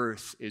entire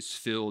earth is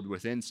filled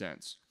with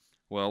incense?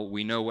 Well,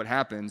 we know what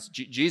happens.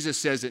 Jesus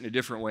says it in a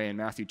different way in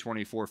Matthew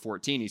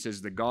 24:14. He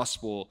says the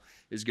gospel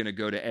is going to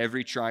go to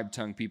every tribe,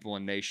 tongue, people,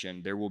 and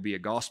nation. There will be a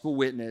gospel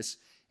witness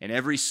in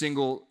every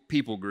single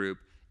people group,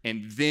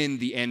 and then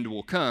the end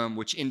will come,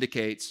 which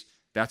indicates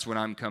that's when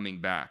I'm coming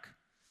back.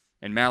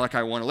 And Malachi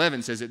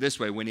 1:11 says it this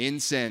way, when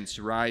incense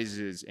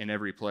rises in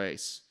every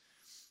place.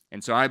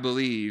 And so I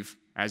believe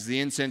as the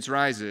incense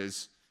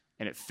rises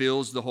and it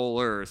fills the whole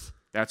earth,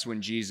 that's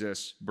when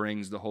Jesus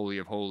brings the Holy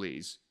of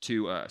Holies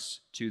to us,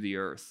 to the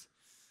earth.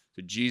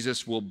 So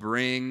Jesus will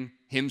bring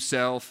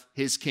himself,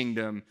 his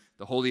kingdom,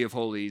 the Holy of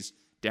Holies,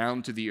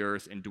 down to the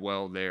earth and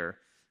dwell there.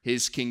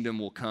 His kingdom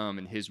will come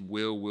and his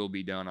will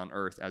be done on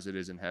earth as it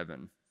is in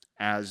heaven,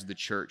 as the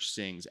church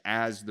sings,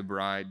 as the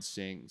bride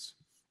sings.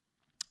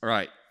 All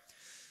right,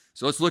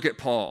 so let's look at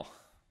Paul,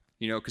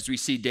 because we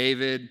see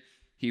David,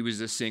 he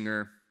was a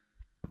singer,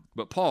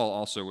 but Paul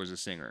also was a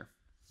singer.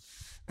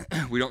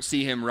 We don't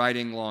see him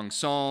writing long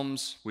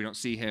psalms. We don't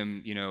see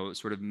him,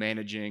 sort of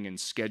managing and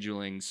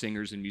scheduling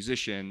singers and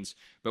musicians,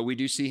 but we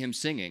do see him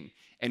singing.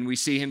 And we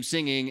see him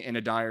singing in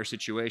a dire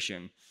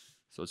situation.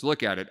 So let's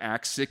look at it.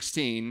 Acts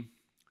 16,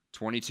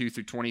 22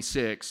 through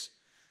 26.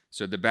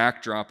 So the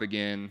backdrop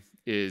again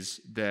is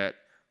that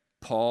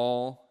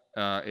Paul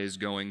is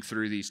going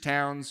through these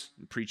towns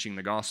and preaching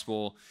the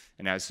gospel.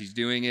 And as he's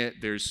doing it,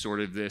 there's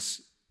sort of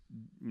this,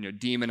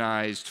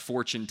 demonized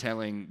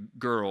fortune-telling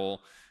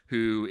girl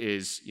who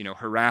is,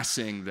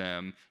 harassing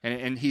them.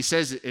 And he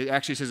says, it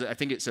actually says, I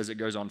think it says it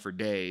goes on for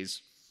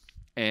days.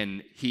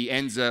 And he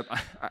ends up,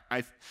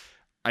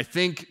 I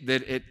think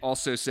that it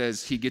also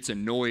says he gets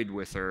annoyed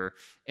with her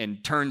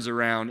and turns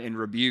around and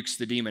rebukes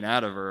the demon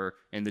out of her,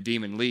 and the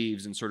demon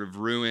leaves and sort of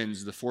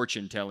ruins the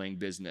fortune-telling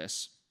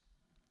business.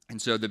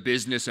 And so the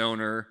business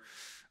owner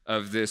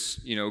of this,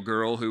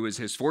 girl who was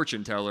his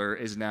fortune teller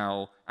is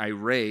now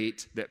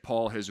irate that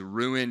Paul has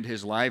ruined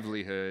his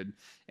livelihood,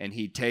 and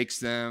he takes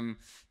them,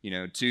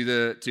 to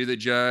the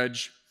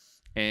judge,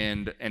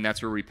 and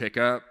that's where we pick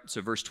up.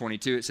 So verse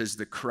 22, it says,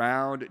 the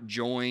crowd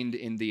joined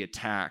in the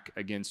attack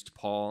against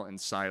Paul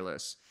and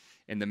Silas,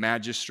 and the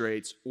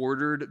magistrates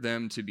ordered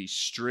them to be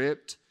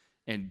stripped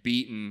and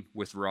beaten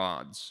with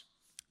rods.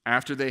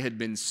 After they had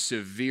been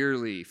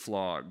severely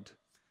flogged,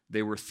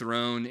 they were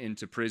thrown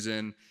into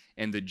prison,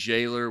 and the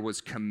jailer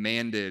was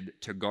commanded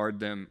to guard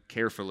them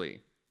carefully.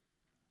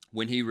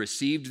 When he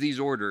received these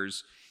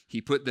orders, he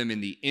put them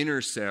in the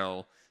inner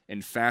cell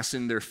and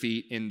fastened their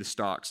feet in the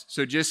stocks.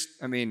 So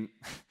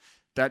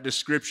that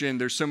description,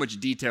 there's so much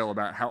detail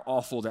about how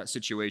awful that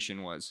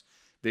situation was.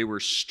 They were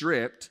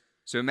stripped.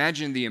 So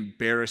imagine the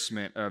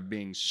embarrassment of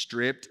being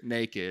stripped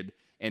naked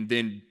and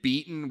then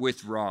beaten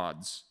with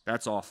rods.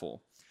 That's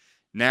awful.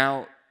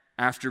 Now,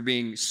 after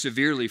being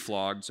severely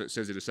flogged, so it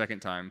says it a second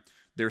time,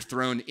 they're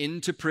thrown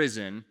into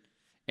prison,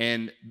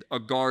 and a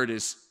guard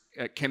is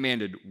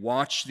commanded,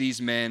 watch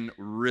these men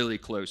really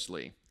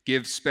closely.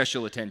 Give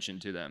special attention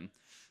to them.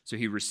 So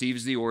he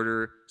receives the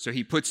order. So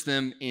he puts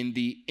them in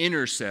the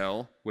inner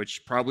cell,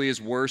 which probably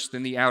is worse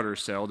than the outer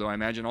cell, though I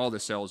imagine all the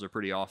cells are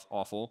pretty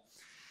awful,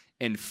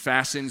 and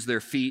fastens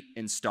their feet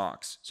in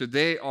stocks. So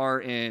they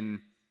are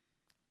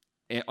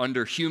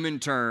under human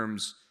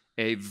terms,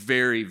 a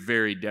very,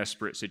 very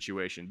desperate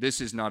situation. This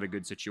is not a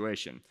good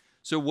situation.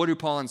 So what do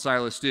Paul and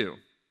Silas do?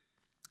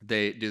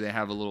 Do they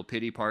have a little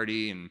pity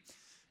party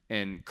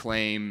and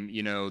claim,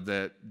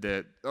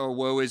 that oh,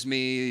 woe is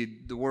me,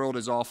 the world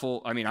is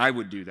awful? I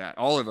would do that.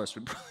 All of us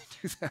would probably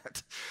do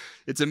that.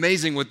 It's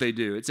amazing what they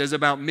do. It says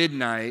about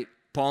midnight,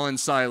 Paul and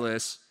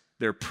Silas,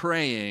 they're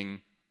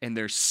praying and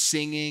they're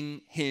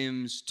singing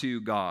hymns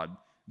to God,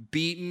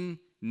 beaten,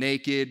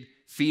 naked,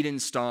 feet in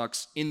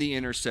stocks, in the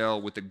inner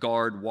cell with the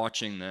guard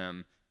watching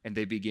them, and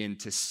they begin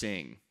to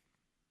sing.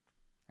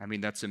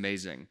 That's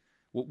amazing.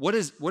 What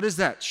does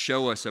that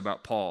show us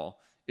about Paul?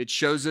 It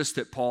shows us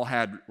that Paul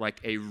had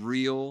like a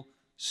real,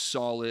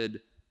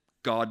 solid,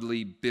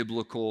 godly,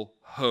 biblical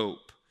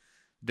hope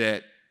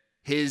that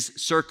his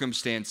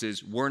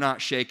circumstances were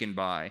not shaken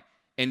by.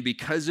 And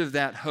because of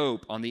that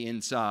hope on the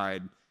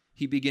inside,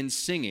 he begins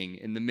singing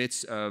in the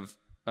midst of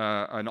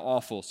an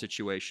awful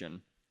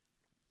situation.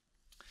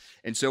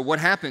 And so what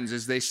happens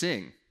as they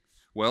sing?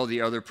 Well,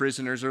 the other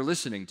prisoners are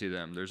listening to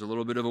them. There's a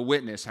little bit of a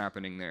witness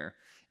happening there.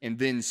 And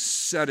then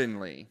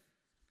suddenly,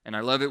 and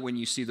I love it when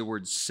you see the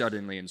word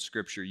suddenly in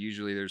Scripture.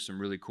 Usually there's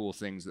some really cool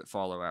things that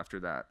follow after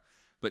that.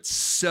 But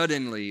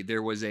suddenly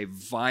there was a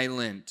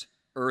violent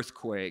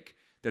earthquake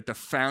that the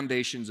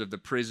foundations of the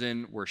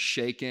prison were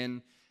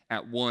shaken.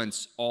 At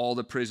once, all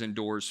the prison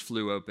doors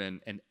flew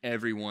open and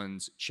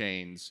everyone's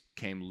chains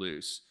came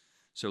loose.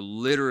 So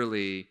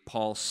literally,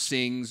 Paul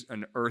sings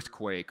an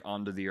earthquake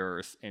onto the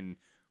earth and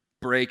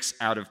breaks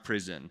out of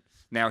prison.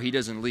 Now, he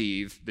doesn't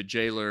leave. The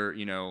jailer,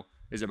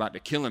 is about to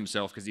kill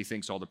himself because he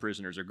thinks all the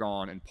prisoners are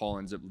gone, and Paul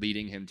ends up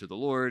leading him to the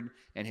Lord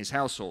and his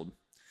household.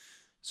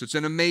 So it's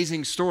an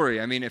amazing story.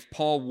 If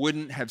Paul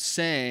wouldn't have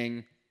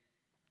sang,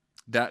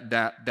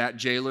 that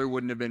jailer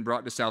wouldn't have been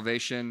brought to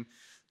salvation.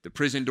 The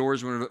prison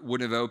doors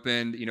wouldn't have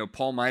opened.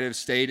 Paul might have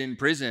stayed in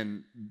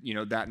prison,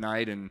 that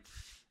night,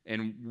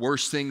 and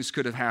worse things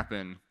could have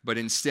happened. But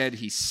instead,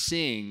 he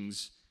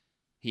sings,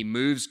 he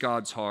moves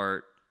God's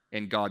heart,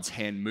 and God's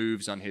hand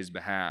moves on his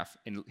behalf.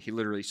 And he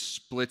literally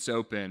splits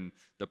open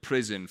the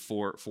prison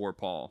for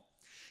Paul.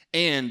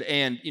 And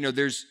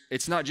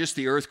it's not just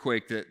the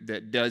earthquake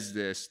that does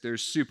this.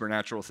 There's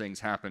supernatural things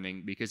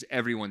happening because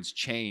everyone's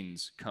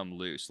chains come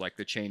loose. Like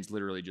the chains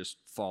literally just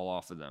fall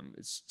off of them.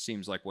 It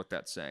seems like what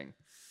that's saying.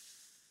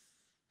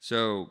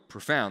 So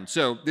profound.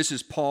 So this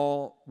is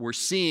Paul. We're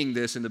seeing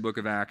this in the book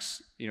of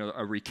Acts,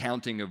 a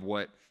recounting of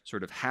what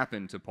sort of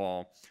happened to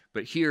Paul.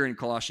 But here in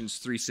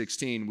Colossians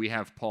 3:16, we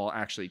have Paul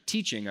actually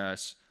teaching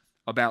us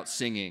about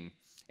singing.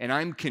 And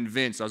I'm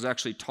convinced, I was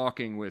actually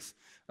talking with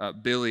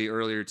Billy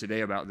earlier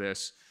today about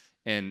this,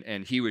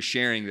 and he was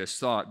sharing this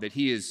thought that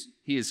he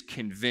is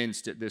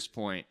convinced at this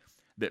point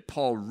that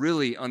Paul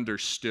really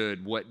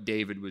understood what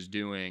David was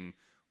doing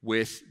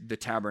with the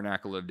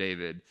tabernacle of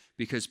David,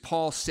 because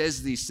Paul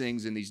says these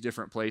things in these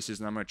different places,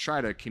 and I'm going to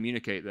try to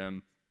communicate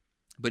them.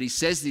 But he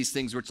says these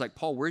things where it's like,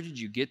 Paul, where did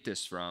you get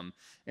this from?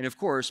 And of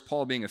course,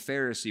 Paul, being a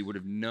Pharisee, would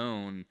have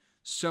known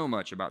so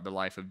much about the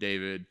life of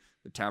David,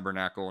 the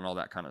tabernacle, and all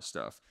that kind of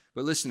stuff.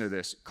 But listen to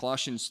this,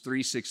 Colossians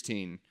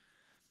 3:16.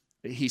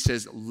 He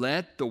says,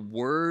 let the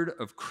word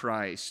of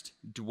Christ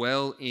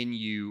dwell in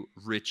you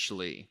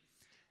richly,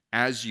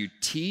 as you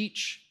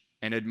teach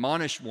and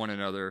admonish one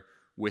another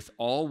with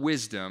all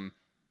wisdom,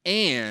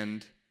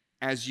 and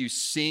as you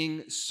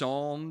sing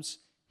psalms,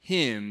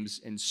 hymns,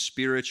 and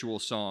spiritual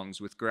songs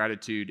with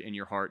gratitude in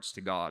your hearts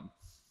to God.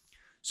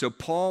 So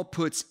Paul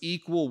puts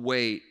equal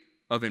weight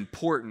of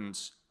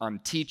importance on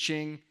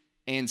teaching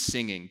and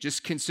singing.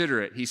 Just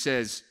consider it. He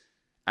says,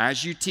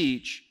 as you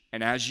teach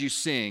and as you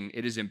sing,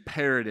 it is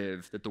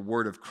imperative that the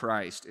word of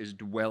Christ is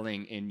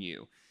dwelling in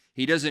you.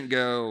 He doesn't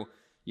go,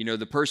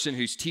 the person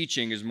who's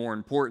teaching is more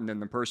important than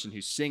the person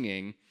who's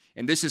singing.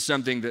 And this is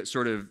something that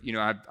sort of,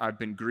 I've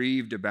been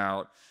grieved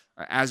about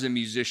as a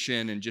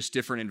musician and just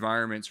different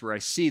environments where I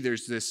see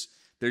there's this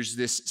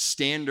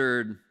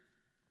standard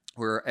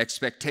or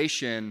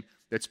expectation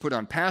that's put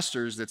on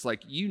pastors that's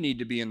like, you need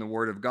to be in the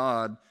Word of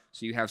God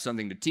so you have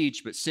something to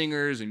teach. But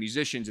singers and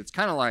musicians, it's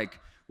kind of like,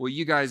 well,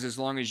 you guys, as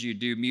long as you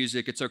do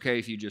music, it's okay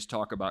if you just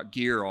talk about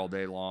gear all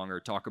day long or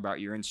talk about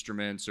your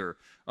instruments or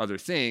other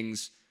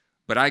things.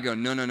 But I go,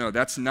 no,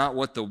 that's not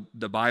what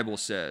the Bible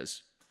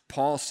says.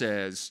 Paul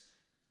says,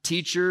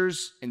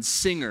 teachers and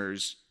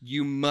singers,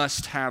 you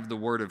must have the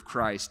word of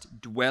Christ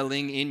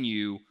dwelling in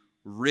you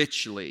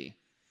richly.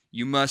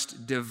 You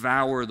must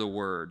devour the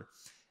word.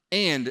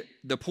 And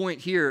the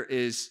point here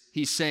is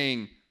he's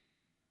saying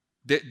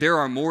that there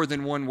are more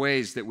than one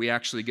ways that we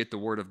actually get the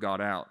word of God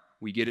out.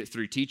 We get it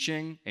through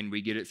teaching and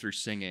we get it through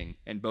singing,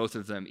 and both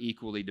of them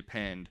equally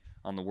depend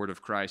on the word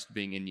of Christ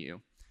being in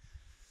you.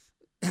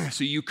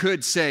 So you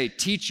could say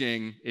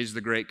teaching is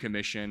the Great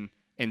Commission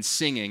and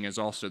singing is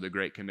also the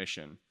Great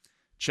Commission.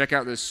 Check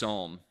out this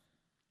psalm.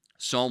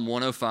 Psalm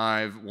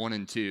 105, 1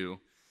 and 2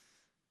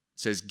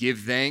 says, give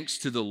thanks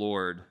to the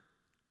Lord,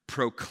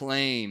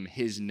 proclaim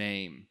his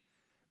name,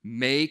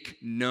 make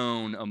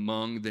known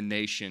among the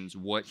nations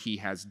what he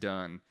has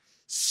done.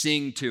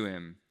 Sing to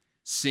him,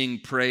 sing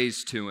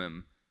praise to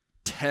him,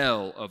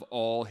 tell of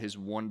all his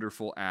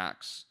wonderful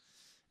acts.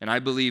 And I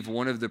believe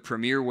one of the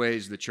premier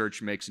ways the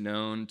church makes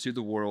known to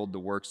the world the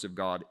works of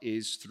God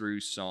is through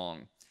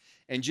song.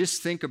 And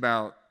just think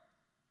about,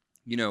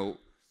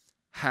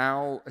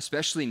 how,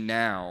 especially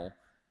now,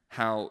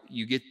 how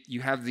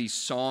you have these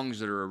songs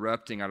that are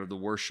erupting out of the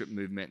worship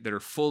movement that are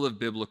full of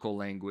biblical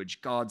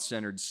language,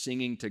 God-centered,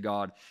 singing to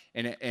God.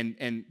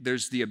 And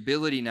there's the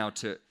ability now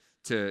to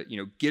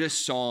get a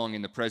song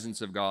in the presence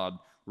of God,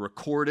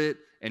 record it,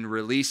 and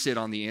release it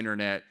on the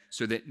internet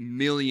so that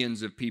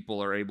millions of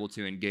people are able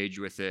to engage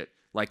with it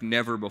like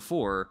never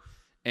before.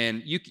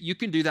 And you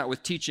can do that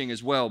with teaching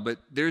as well, but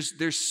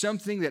there's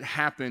something that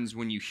happens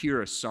when you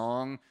hear a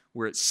song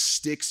where it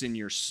sticks in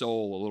your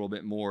soul a little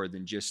bit more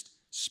than just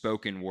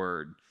spoken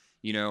word.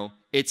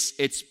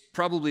 It's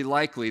probably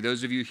likely,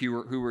 those of you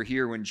who were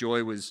here when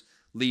Joy was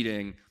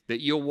leading,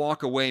 that you'll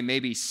walk away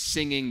maybe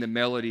singing the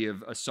melody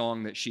of a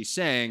song that she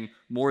sang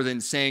more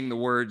than saying the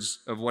words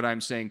of what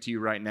I'm saying to you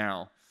right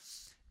now.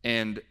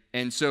 And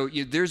so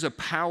there's a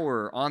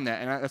power on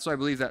that. And that's what I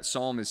believe that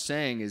psalm is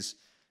saying, is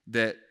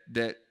that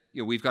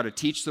we've got to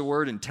teach the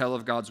word and tell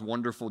of God's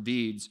wonderful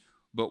deeds.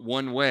 But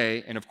one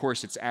way, and of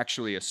course it's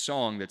actually a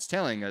song that's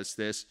telling us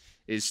this,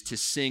 is to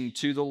sing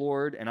to the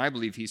Lord. And I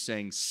believe he's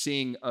saying,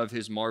 sing of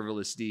his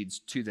marvelous deeds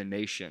to the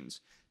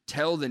nations.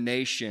 Tell the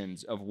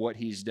nations of what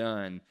he's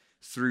done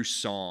through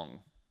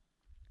song.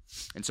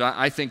 And so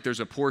I think there's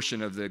a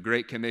portion of the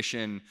Great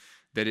Commission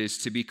that is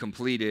to be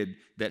completed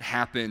that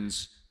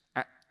happens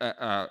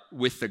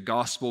with the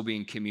gospel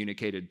being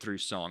communicated through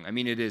song. I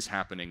mean, it is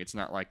happening. It's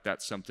not like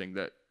that's something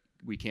that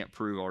we can't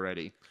prove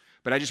already.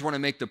 But I just want to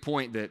make the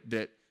point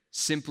that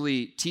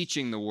simply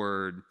teaching the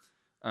word,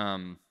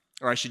 or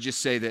I should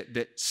just say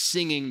that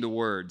singing the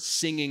word,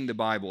 singing the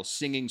Bible,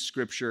 singing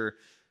scripture,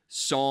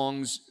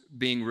 songs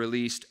being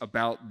released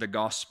about the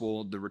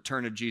gospel, the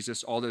return of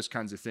Jesus, all those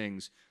kinds of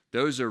things,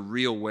 those are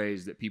real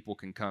ways that people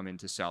can come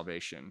into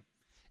salvation.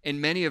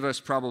 And many of us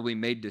probably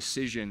made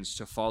decisions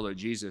to follow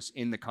Jesus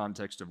in the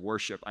context of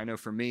worship. I know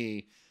for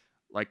me,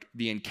 like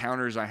the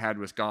encounters I had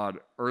with God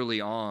early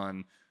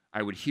on,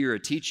 I would hear a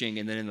teaching,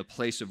 and then in the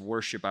place of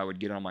worship, I would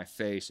get on my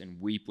face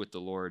and weep with the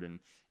Lord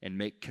and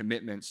make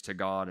commitments to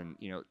God and,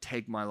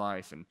 take my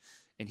life.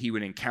 And he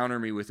would encounter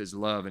me with his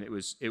love. And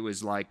it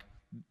was like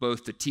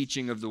both the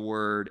teaching of the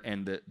word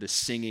and the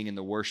singing and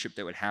the worship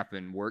that would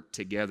happen work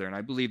together. And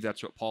I believe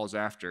that's what Paul's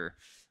after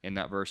in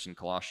that verse in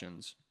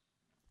Colossians.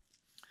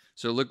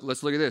 So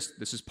let's look at this.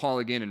 This is Paul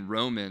again in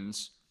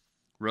Romans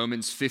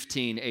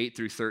 15, 8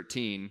 through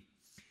 13.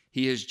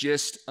 He has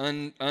just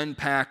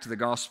unpacked the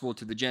gospel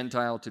to the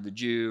Gentile, to the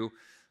Jew,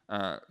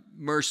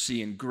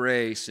 mercy and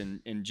grace,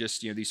 and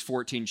just these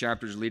 14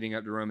 chapters leading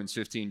up to Romans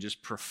 15,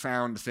 just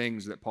profound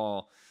things that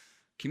Paul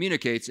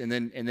communicates. And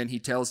then he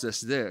tells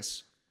us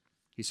this.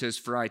 He says,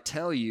 "For I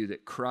tell you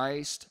that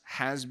Christ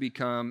has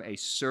become a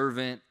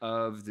servant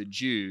of the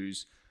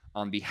Jews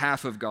on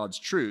behalf of God's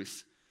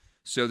truth,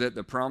 so that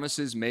the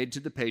promises made to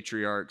the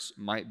patriarchs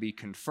might be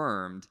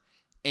confirmed,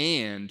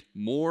 and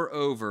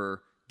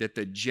moreover, that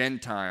the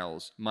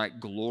Gentiles might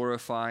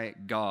glorify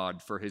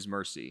God for his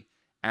mercy.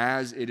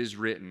 As it is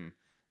written,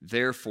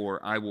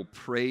 therefore I will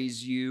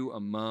praise you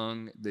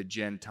among the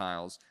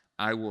Gentiles.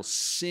 I will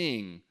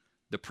sing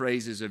the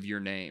praises of your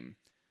name."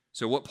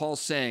 So what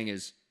Paul's saying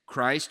is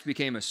Christ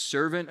became a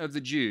servant of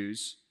the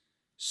Jews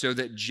so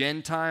that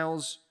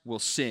Gentiles will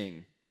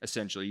sing,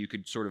 essentially. You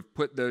could sort of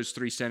put those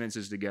three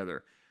sentences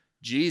together.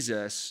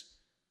 Jesus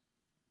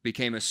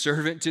became a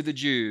servant to the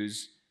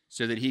Jews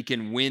so that he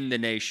can win the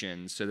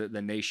nations, so that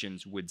the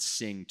nations would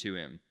sing to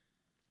him.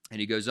 And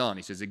he goes on,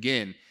 he says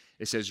again,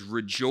 it says,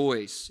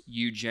 rejoice,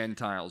 you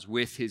Gentiles,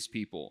 with his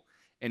people.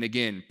 And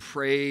again,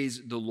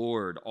 praise the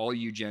Lord, all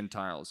you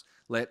Gentiles.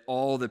 Let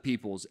all the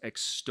peoples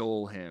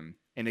extol him.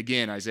 And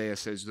again, Isaiah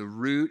says, the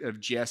root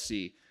of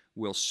Jesse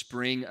will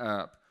spring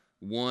up,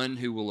 one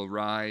who will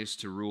arise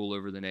to rule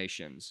over the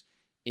nations.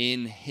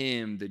 In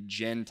him the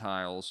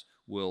Gentiles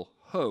will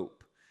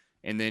hope.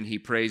 And then he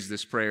prays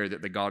this prayer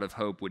that the God of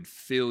hope would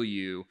fill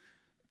you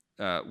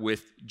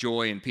with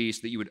joy and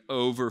peace, that you would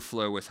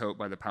overflow with hope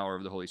by the power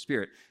of the Holy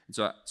Spirit.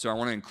 And so I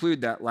want to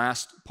include that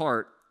last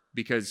part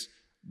because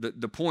the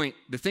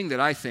thing that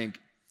I think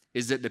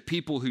is that the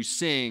people who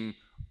sing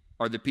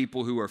are the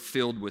people who are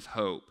filled with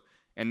hope.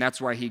 And that's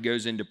why he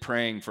goes into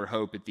praying for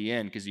hope at the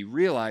end, because he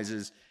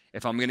realizes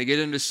if I'm going to get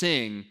them to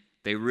sing,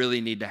 they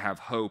really need to have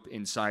hope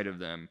inside of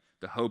them,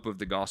 the hope of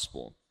the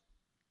gospel.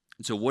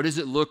 And so what does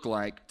it look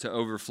like to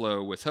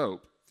overflow with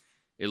hope?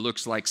 It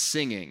looks like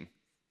singing.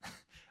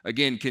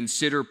 Again,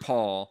 consider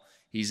Paul.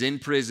 He's in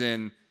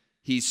prison.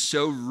 He's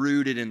so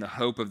rooted in the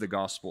hope of the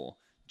gospel.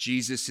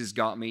 Jesus has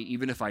got me.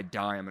 Even if I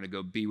die, I'm going to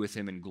go be with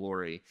him in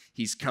glory.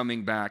 He's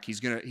coming back.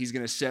 He's going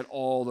to set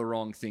all the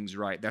wrong things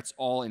right. That's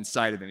all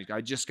inside of him.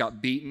 I just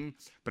got beaten,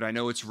 but I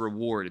know it's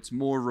reward. It's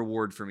more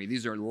reward for me.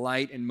 These are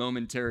light and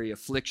momentary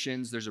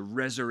afflictions. There's a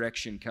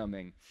resurrection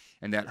coming.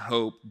 And that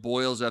hope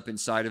boils up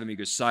inside of him. He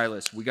goes,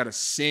 Silas, we got to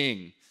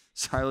sing.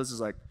 Silas is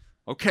like,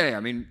 okay, I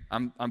mean,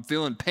 I'm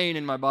feeling pain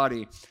in my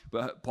body,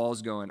 but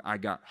Paul's going, I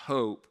got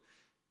hope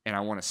and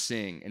I want to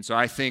sing. And so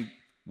I think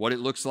what it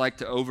looks like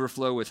to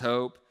overflow with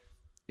hope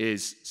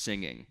is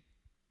singing.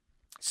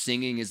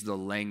 Singing is the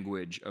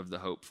language of the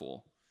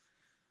hopeful.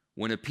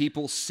 When a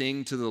people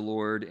sing to the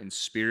Lord in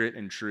spirit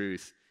and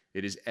truth,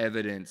 it is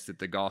evidence that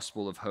the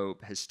gospel of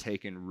hope has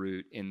taken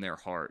root in their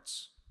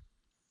hearts.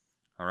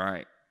 All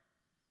right.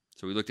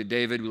 So we looked at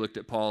David, we looked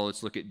at Paul,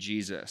 let's look at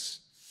Jesus.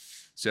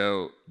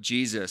 So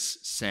Jesus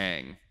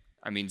sang.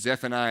 I mean,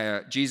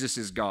 Zephaniah, Jesus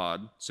is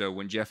God. So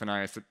when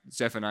Zephaniah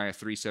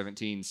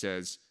 3:17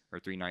 says, or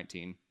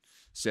 3:19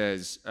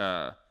 says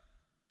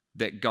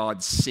that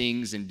God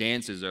sings and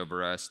dances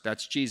over us,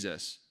 that's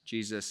Jesus.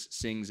 Jesus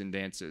sings and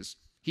dances.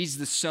 He's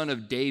the son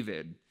of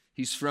David.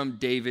 He's from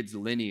David's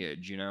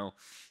lineage, you know.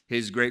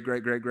 His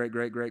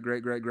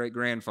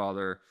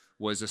great-great-great-great-great-great-great-great-grandfather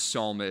was a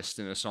psalmist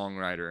and a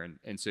songwriter.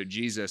 And so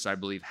Jesus, I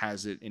believe,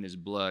 has it in his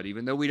blood.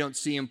 Even though we don't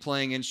see him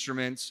playing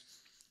instruments,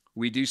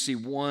 we do see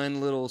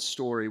one little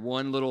story,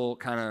 one little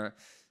kind of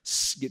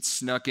gets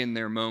snuck in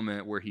there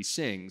moment where he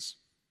sings.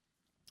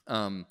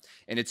 And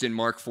it's in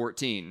Mark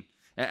 14.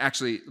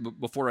 Actually,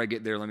 before I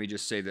get there, let me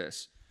just say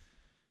this.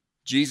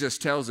 Jesus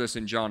tells us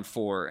in John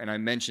 4, and I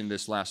mentioned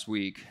this last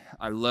week,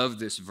 I love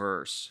this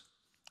verse.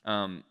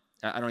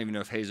 I don't even know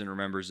if Hazen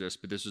remembers this,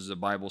 but this was a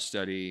Bible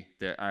study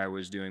that I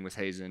was doing with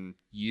Hazen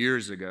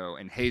years ago.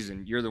 And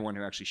Hazen, you're the one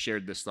who actually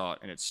shared this thought,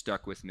 and it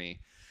stuck with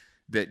me.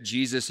 That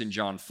Jesus in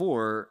John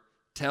 4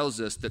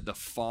 tells us that the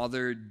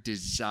Father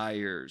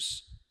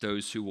desires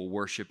those who will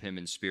worship him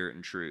in spirit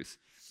and truth.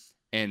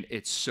 And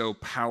it's so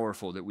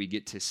powerful that we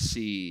get to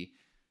see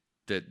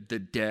the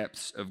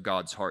depths of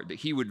God's heart, that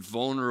he would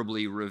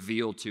vulnerably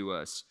reveal to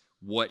us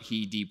what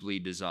he deeply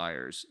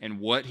desires. And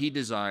what he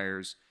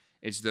desires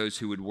is those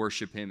who would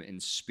worship him in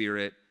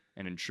spirit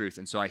and in truth.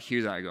 And so I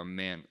hear that, I go,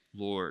 man,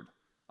 Lord,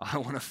 I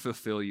want to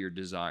fulfill your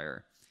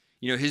desire.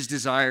 You know, his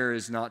desire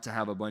is not to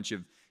have a bunch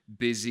of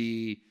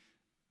busy,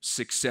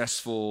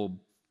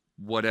 successful,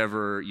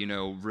 whatever, you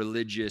know,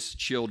 religious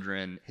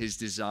children. His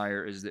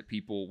desire is that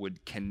people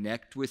would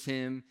connect with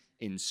him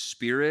in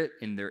spirit,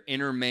 in their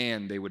inner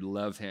man, they would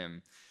love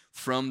him.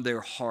 From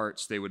their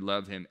hearts, they would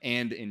love him,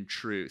 and in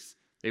truth.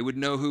 They would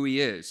know who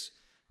he is.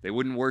 They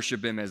wouldn't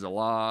worship him as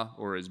Allah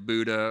or as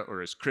Buddha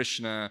or as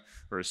Krishna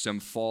or as some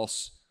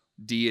false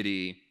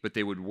deity, but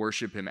they would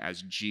worship him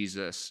as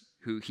Jesus,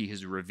 who he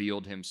has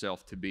revealed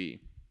himself to be.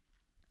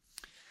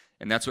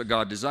 And that's what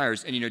God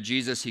desires. And you know,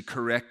 Jesus, he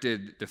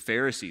corrected the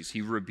Pharisees.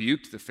 He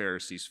rebuked the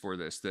Pharisees for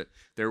this, that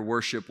their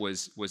worship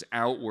was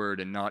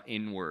outward and not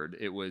inward.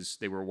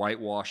 They were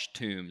whitewashed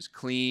tombs,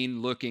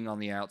 clean looking on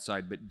the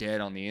outside, but dead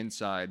on the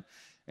inside.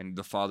 And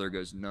the Father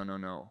goes,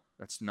 no,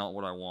 that's not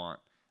what I want.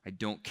 I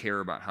don't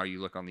care about how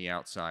you look on the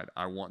outside.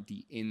 I want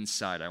the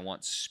inside. I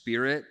want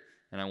spirit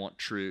and I want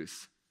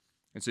truth.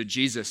 And so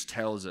Jesus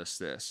tells us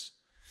this.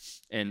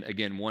 And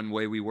again, one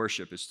way we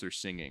worship is through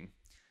singing.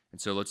 And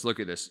so let's look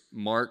at this.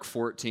 Mark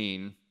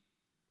 14,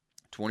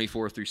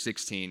 24 through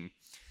 16.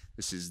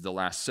 This is the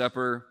Last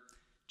Supper.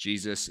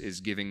 Jesus is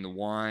giving the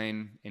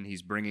wine, and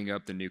he's bringing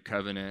up the new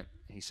covenant.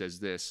 He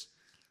says this,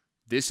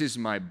 "This is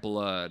my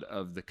blood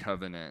of the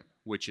covenant,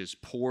 which is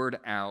poured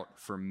out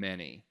for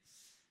many."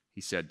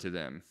 He said to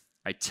them,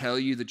 "I tell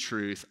you the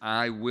truth,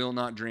 I will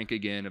not drink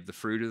again of the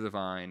fruit of the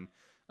vine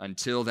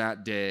until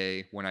that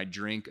day when I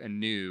drink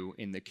anew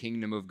in the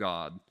kingdom of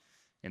God."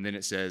 And then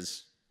it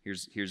says,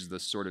 here's the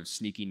sort of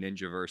sneaky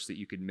ninja verse that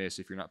you could miss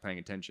if you're not paying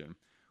attention.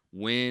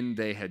 "When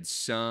they had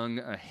sung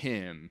a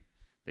hymn,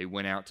 they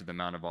went out to the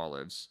Mount of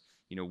Olives."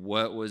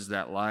 what was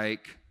that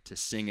like to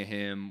sing a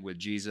hymn with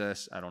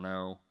Jesus? I don't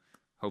know.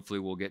 Hopefully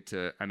we'll get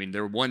to,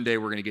 one day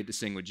we're going to get to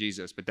sing with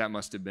Jesus, but that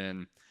must have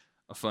been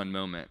a fun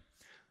moment.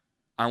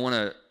 I want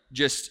to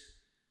just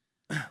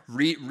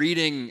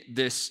reading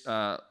this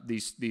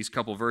these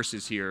couple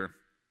verses here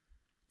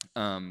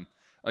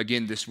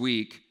again this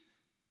week.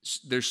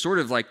 There's sort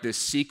of like this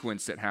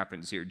sequence that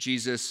happens here.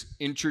 Jesus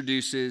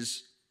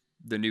introduces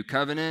the new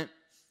covenant.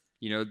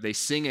 They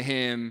sing a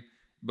hymn,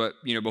 but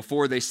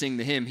before they sing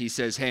the hymn, he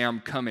says, "Hey, I'm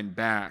coming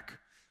back,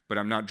 but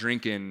I'm not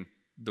drinking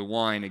the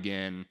wine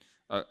again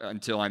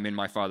until I'm in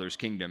my Father's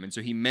kingdom." And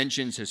so he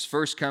mentions his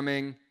first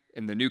coming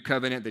and the new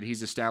covenant that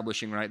he's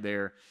establishing right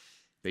there.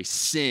 They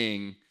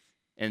sing,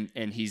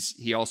 and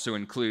he also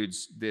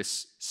includes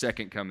this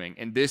second coming.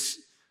 And this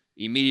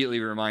immediately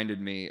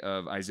reminded me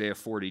of Isaiah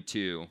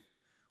 42,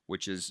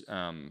 which is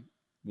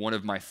one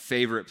of my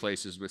favorite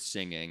places with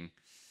singing.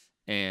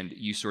 And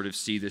you sort of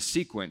see this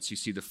sequence. You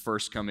see the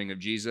first coming of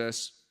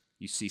Jesus,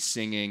 you see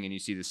singing, and you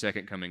see the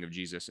second coming of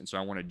Jesus. And so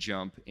I want to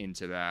jump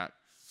into that.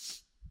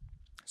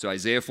 So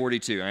Isaiah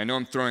 42. And I know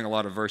I'm throwing a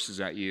lot of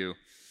verses at you,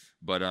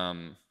 but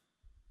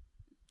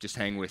just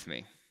hang with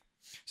me.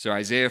 So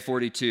Isaiah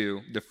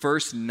 42, the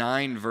first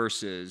 9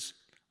 verses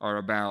are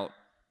about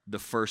the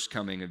first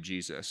coming of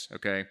Jesus,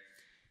 okay?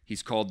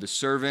 He's called the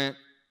servant.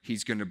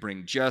 He's going to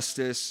bring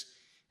justice.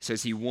 It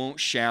says he won't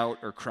shout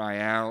or cry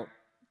out.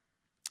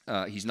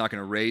 He's not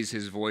going to raise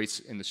his voice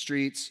in the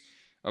streets.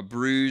 A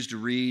bruised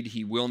reed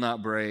he will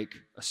not break.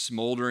 A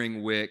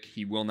smoldering wick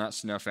he will not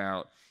snuff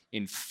out.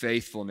 In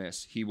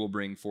faithfulness he will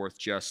bring forth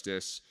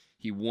justice.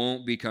 He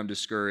won't become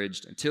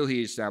discouraged until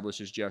he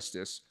establishes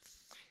justice.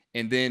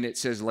 And then it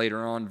says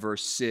later on,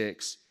 verse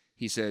 6,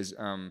 he says,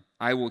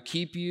 I will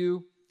keep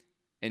you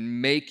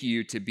and make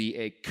you to be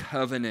a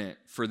covenant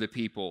for the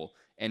people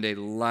and a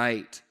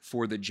light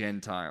for the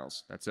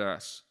Gentiles. That's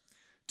us.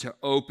 To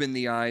open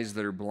the eyes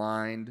that are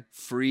blind,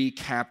 free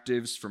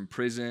captives from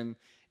prison,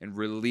 and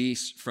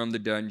release from the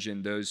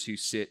dungeon those who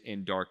sit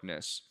in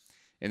darkness.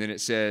 And then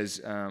it says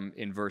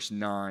in verse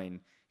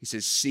 9, he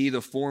says, see,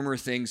 the former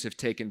things have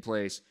taken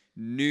place.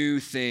 New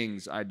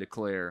things I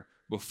declare.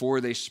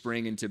 Before they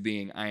spring into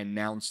being, I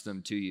announce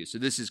them to you. So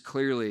this is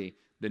clearly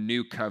the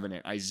new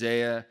covenant.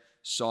 Isaiah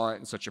saw it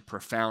in such a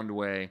profound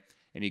way.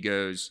 And he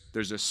goes,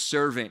 there's a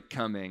servant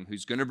coming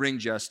who's going to bring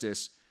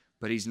justice,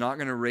 but he's not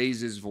going to raise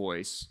his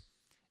voice.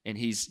 And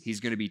he's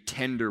going to be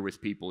tender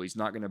with people. He's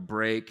not going to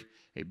break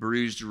a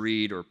bruised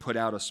reed or put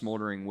out a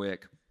smoldering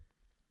wick.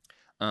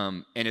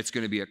 And it's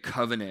going to be a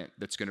covenant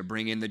that's going to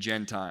bring in the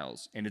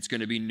Gentiles. And it's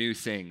going to be new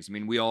things. I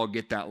mean, we all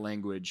get that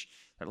language.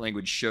 That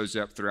language shows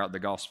up throughout the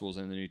Gospels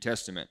and the New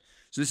Testament.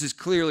 So this is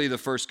clearly the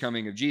first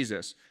coming of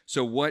Jesus.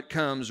 So what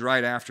comes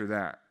right after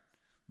that?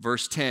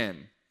 Verse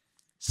 10,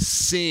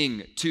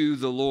 sing to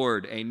the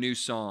Lord a new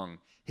song,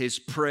 his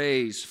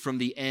praise from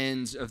the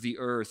ends of the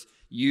earth,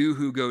 you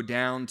who go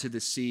down to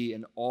the sea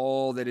and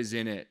all that is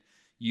in it,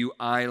 you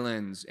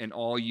islands and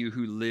all you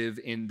who live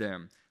in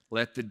them.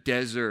 Let the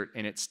desert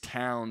and its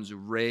towns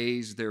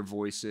raise their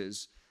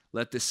voices.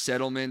 Let the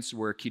settlements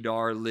where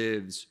Kedar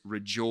lives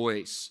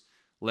rejoice.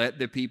 Let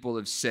the people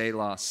of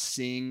Selah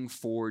sing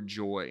for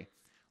joy.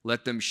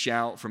 Let them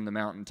shout from the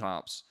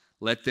mountaintops.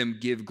 Let them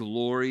give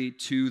glory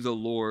to the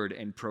Lord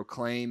and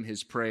proclaim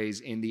his praise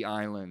in the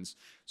islands.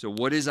 So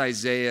what is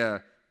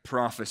Isaiah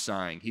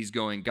prophesying? He's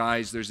going,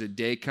 guys, there's a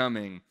day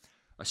coming,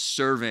 a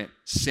servant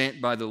sent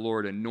by the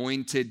Lord,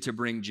 anointed to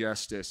bring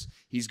justice.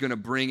 He's going to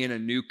bring in a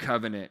new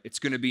covenant. It's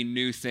going to be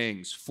new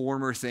things.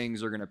 Former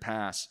things are going to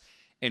pass.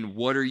 And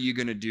what are you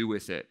going to do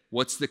with it?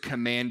 What's the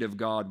command of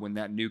God when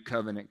that new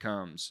covenant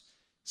comes?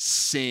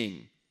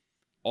 Sing.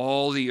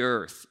 All the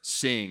earth,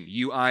 sing.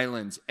 You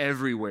islands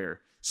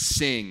everywhere,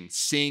 sing.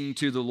 Sing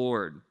to the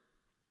Lord.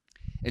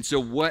 And so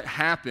what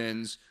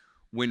happens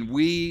when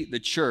we, the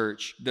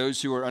church,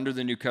 those who are under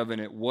the new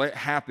covenant, what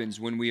happens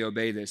when we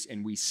obey this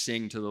and we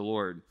sing to the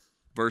Lord?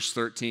 Verse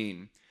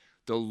 13,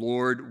 the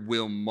Lord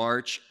will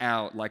march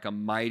out like a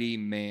mighty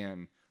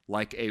man,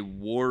 like a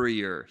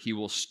warrior. He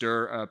will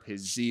stir up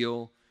his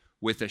zeal.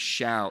 With a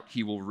shout,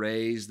 he will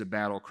raise the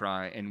battle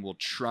cry and will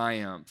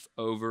triumph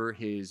over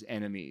his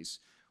enemies.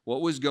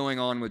 What was going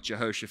on with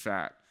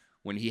Jehoshaphat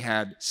when he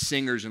had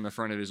singers in the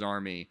front of his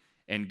army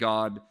and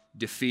God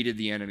defeated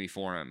the enemy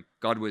for him?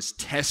 God was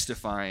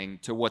testifying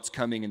to what's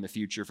coming in the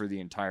future for the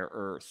entire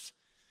earth.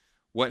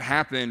 What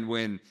happened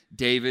when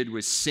David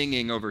was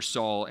singing over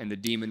Saul and the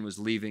demon was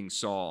leaving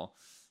Saul?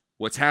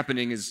 What's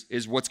happening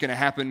is what's going to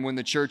happen when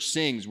the church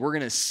sings. We're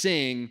going to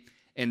sing,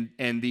 and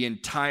the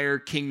entire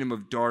kingdom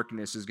of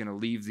darkness is going to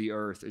leave the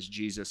earth as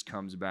Jesus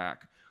comes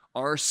back.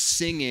 Our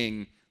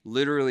singing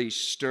literally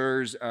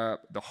stirs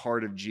up the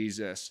heart of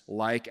Jesus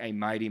like a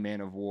mighty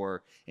man of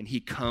war, and he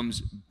comes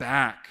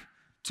back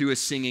to a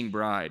singing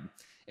bride.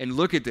 And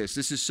look at this.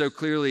 This is so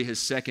clearly his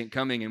second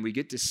coming, and we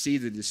get to see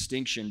the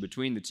distinction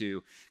between the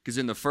two, because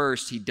in the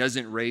first, he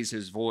doesn't raise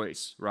his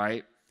voice,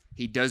 right?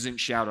 He doesn't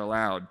shout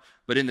aloud.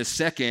 But in the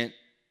second,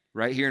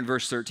 right here in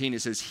verse 13,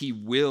 it says he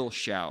will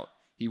shout.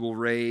 He will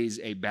raise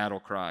a battle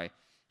cry.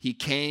 He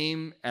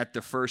came at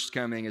the first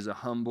coming as a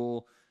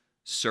humble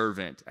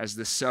servant, as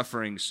the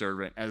suffering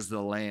servant, as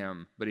the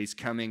lamb, but he's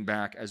coming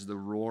back as the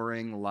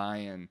roaring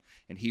lion,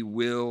 and he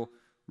will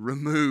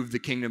remove the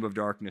kingdom of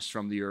darkness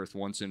from the earth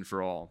once and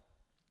for all.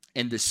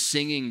 And the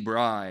singing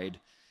bride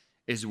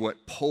is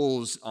what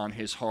pulls on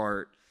his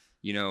heart,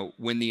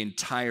 when the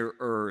entire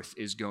earth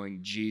is going,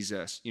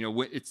 Jesus.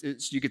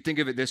 You could think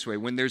of it this way.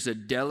 When there's a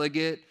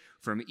delegate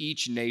from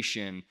each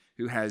nation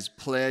who has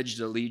pledged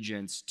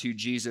allegiance to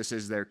Jesus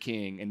as their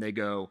king, and they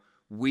go,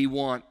 we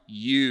want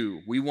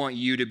you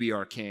to be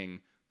our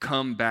king,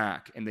 come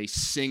back, and they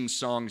sing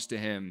songs to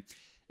him,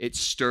 it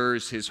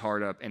stirs his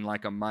heart up, and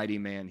like a mighty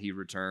man, he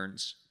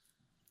returns.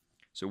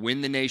 So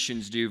when the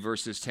nations do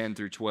verses 10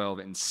 through 12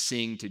 and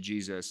sing to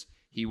Jesus,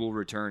 he will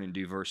return and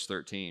do verse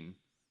 13.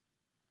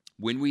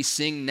 When we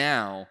sing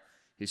now,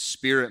 his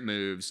spirit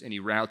moves and he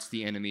routs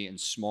the enemy in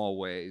small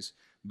ways.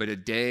 But a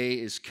day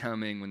is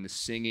coming when the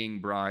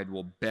singing bride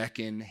will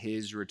beckon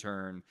his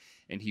return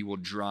and he will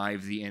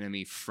drive the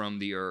enemy from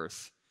the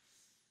earth.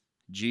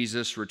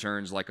 Jesus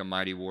returns like a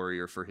mighty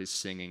warrior for his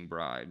singing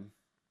bride.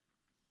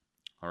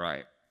 All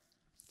right,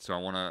 so I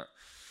want to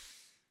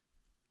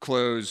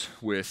close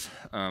with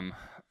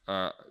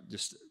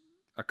just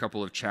a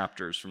couple of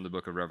chapters from the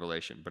book of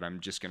Revelation, but I'm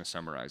just going to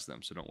summarize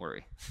them, so don't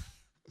worry.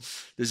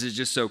 This is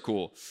just so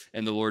cool,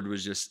 and the Lord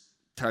was just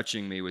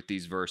touching me with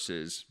these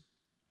verses.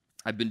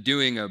 I've been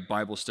doing a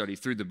Bible study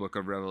through the book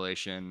of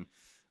Revelation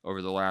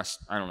over the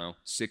last,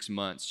 6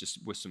 months,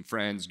 just with some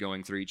friends,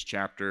 going through each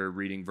chapter,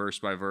 reading verse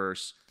by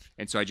verse.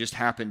 And so I just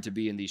happened to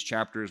be in these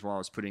chapters while I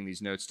was putting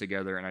these notes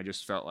together, and I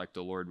just felt like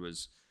the Lord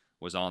was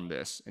on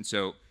this. And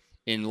so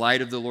in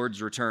light of the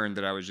Lord's return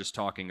that I was just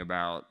talking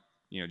about,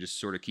 just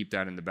sort of keep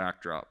that in the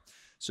backdrop.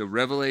 So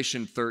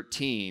Revelation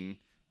 13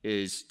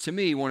 is, to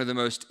me, one of the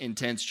most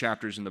intense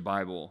chapters in the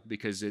Bible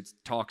because it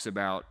talks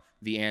about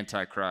the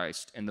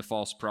Antichrist and the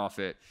false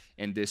prophet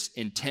and this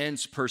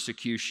intense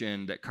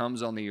persecution that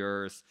comes on the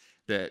earth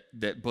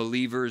that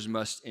believers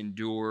must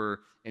endure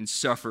and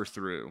suffer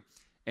through.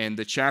 And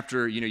the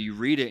chapter, you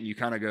read it and you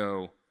kind of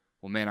go,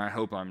 well, man, I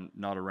hope I'm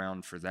not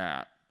around for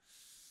that.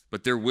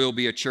 But there will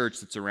be a church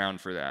that's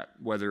around for that,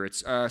 whether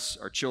it's us,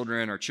 our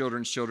children, our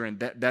children's children.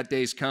 That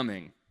day's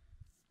coming.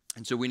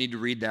 And so we need to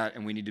read that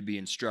and we need to be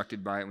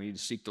instructed by it. We need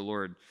to seek the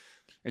Lord.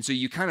 And so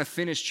you kind of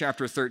finish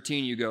chapter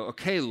 13. You go,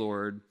 okay,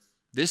 Lord,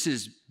 this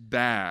is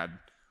bad.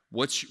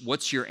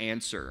 What's your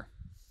answer?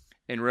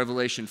 And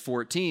Revelation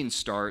 14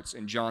 starts,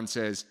 and John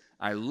says,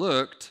 I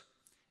looked,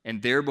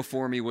 and there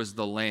before me was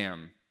the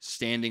Lamb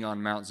standing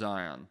on Mount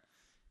Zion,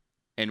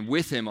 and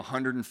with him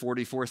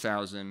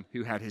 144,000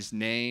 who had his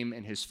name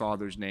and his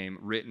Father's name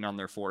written on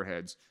their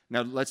foreheads.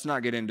 Now, let's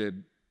not get into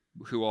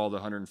who all the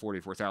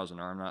 144,000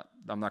 are.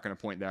 I'm not going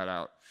to point that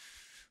out.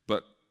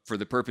 But for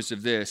the purpose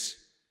of this,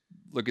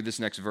 look at this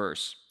next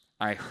verse.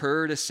 I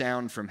heard a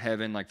sound from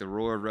heaven like the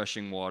roar of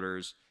rushing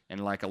waters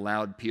and like a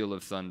loud peal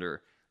of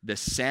thunder. The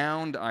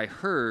sound I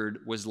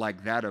heard was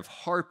like that of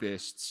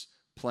harpists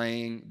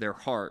playing their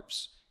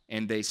harps,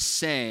 and they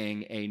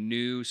sang a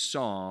new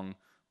song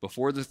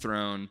before the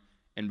throne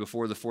and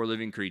before the four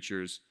living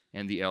creatures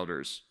and the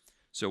elders.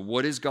 So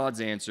what is God's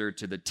answer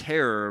to the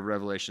terror of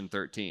Revelation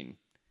 13?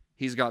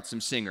 He's got some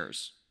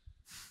singers.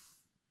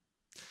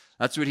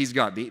 That's what he's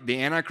got.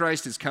 The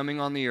Antichrist is coming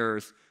on the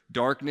earth.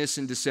 Darkness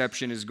and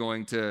deception is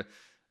going to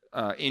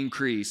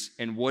increase.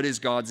 And what is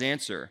God's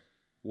answer?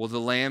 Well, the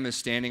Lamb is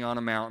standing on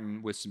a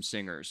mountain with some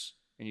singers.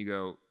 And you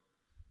go,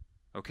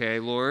 okay,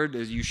 Lord,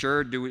 are you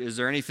sure? Is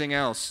there anything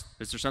else?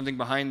 Is there something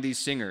behind these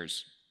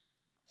singers?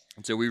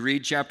 And so we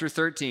read chapter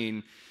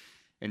 13,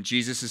 and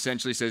Jesus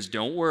essentially says,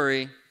 don't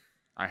worry,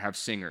 I have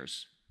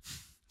singers.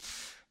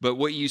 But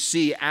what you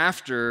see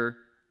after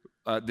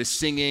the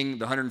singing,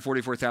 the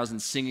 144,000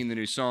 singing the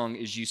new song,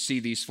 is you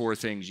see these four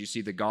things. You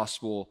see the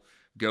gospel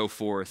go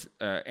forth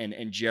and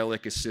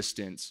angelic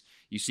assistance.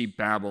 You see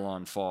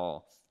Babylon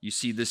fall. You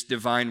see this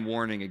divine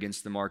warning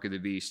against the mark of the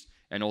beast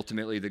and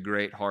ultimately the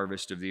great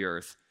harvest of the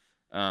earth.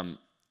 And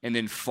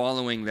then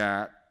following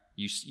that,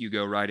 you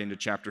go right into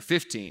chapter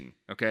 15,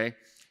 okay?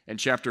 In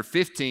chapter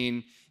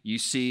 15, you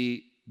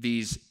see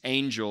these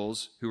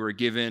angels who are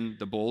given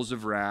the bowls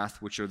of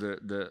wrath, which are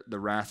the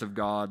wrath of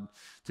God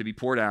to be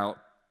poured out.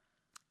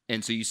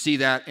 And so you see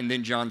that, and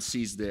then John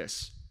sees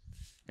this.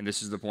 And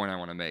this is the point I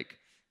want to make.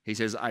 He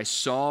says, I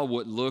saw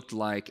what looked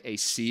like a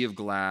sea of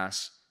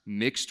glass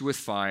mixed with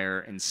fire,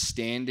 and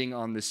standing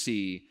on the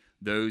sea,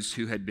 those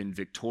who had been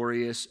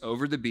victorious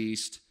over the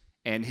beast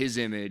and his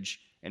image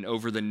and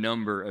over the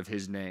number of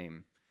his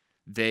name.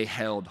 They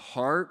held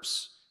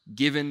harps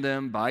given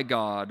them by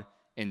God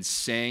and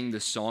sang the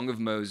song of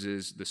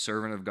Moses, the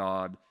servant of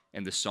God,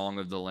 and the song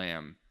of the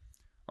Lamb.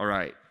 All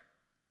right.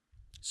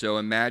 So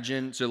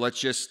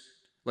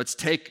let's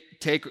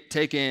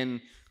take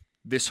in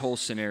this whole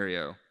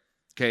scenario.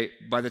 Okay,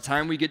 by the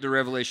time we get to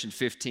Revelation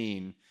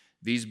 15,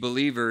 these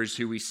believers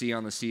who we see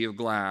on the sea of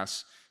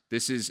glass,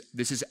 this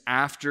is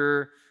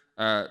after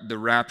the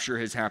rapture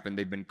has happened.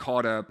 They've been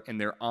caught up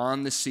and they're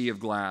on the sea of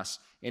glass,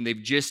 and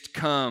they've just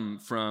come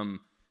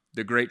from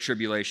the Great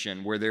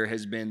Tribulation, where there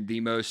has been the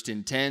most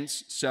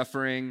intense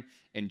suffering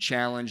and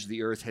challenge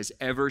the earth has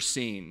ever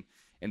seen.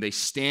 And they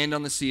stand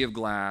on the sea of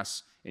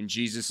glass, and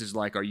Jesus is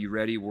like, are you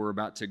ready? We're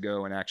about to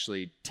go and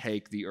actually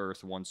take the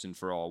earth once and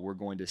for all. We're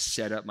going to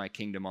set up my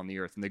kingdom on the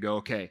earth. And they go,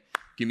 okay,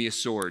 give me a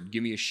sword,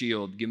 give me a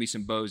shield, give me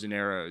some bows and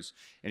arrows.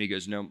 And he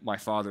goes, no, my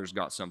Father's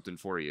got something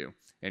for you.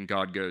 And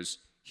God goes,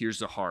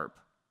 here's a harp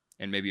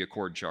and maybe a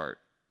chord chart.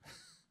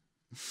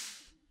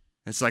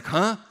 It's like,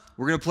 huh?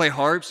 We're going to play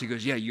harps? He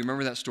goes, yeah, you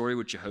remember that story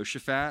with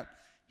Jehoshaphat?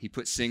 He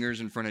put singers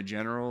in front of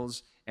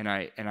generals, and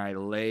I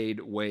laid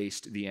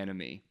waste the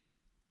enemy.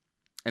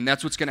 And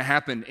that's what's going to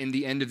happen in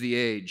the end of the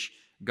age.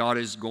 God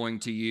is going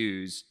to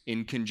use,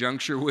 in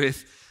conjunction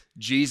with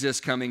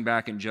Jesus coming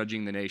back and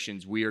judging the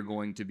nations, we are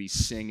going to be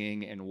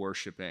singing and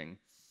worshiping.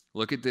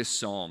 Look at this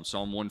psalm,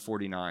 Psalm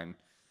 149.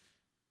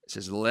 It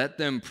says, let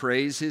them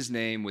praise his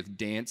name with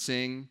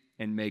dancing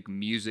and make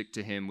music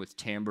to him with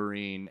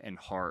tambourine and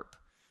harp.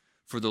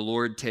 For the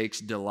Lord takes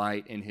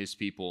delight in his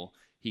people.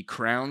 He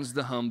crowns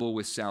the humble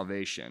with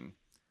salvation.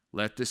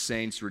 Let the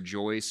saints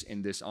rejoice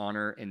in this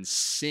honor and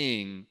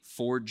sing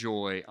for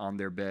joy on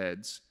their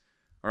beds.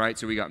 All right,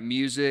 so we got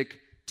music,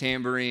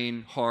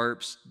 tambourine,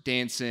 harps,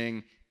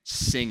 dancing,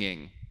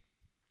 singing.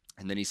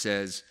 And then he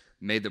says,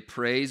 may the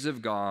praise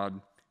of God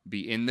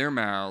be in their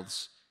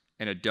mouths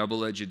and a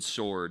double-edged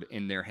sword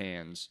in their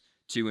hands,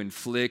 to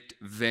inflict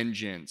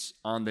vengeance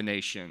on the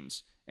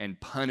nations and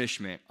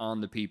punishment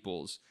on the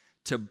peoples,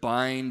 to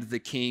bind the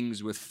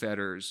kings with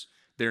fetters,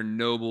 their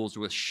nobles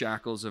with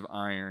shackles of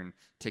iron,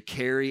 to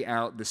carry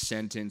out the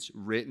sentence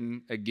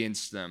written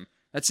against them.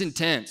 That's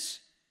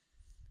intense.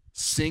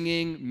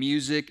 Singing,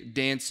 music,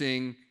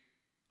 dancing,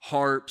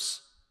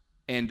 harps,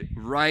 and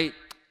right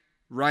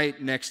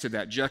next to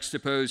that,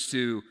 juxtaposed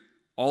to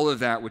all of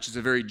that, which is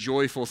a very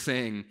joyful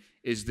thing,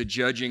 is the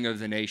judging of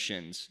the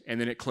nations. And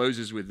then it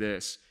closes with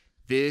this.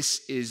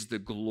 This is the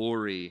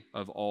glory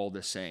of all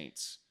the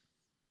saints.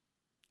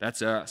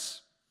 That's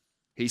us.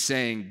 He's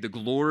saying the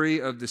glory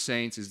of the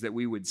saints is that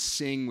we would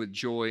sing with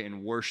joy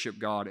and worship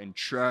God and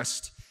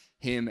trust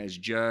him as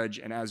judge.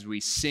 And as we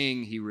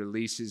sing, he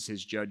releases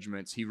his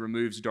judgments. He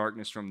removes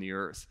darkness from the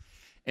earth.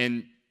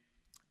 And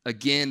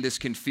again, this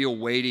can feel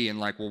weighty and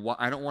like, well,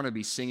 I don't want to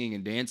be singing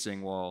and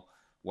dancing while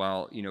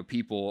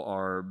people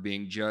are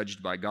being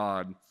judged by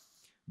God.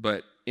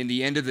 But in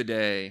the end of the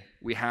day,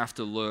 we have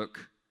to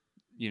look,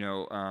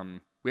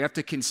 we have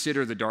to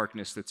consider the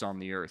darkness that's on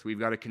the earth. We've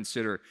got to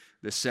consider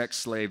the sex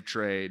slave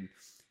trade,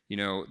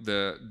 the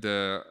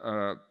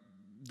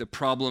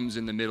problems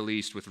in the Middle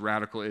East with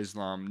radical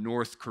Islam,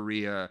 North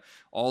Korea,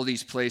 all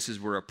these places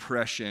where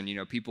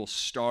oppression, people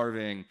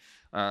starving,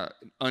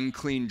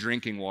 unclean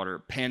drinking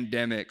water,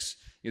 pandemics.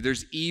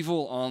 There's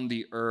evil on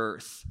the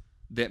earth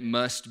that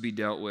must be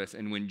dealt with.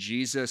 And when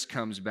Jesus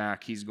comes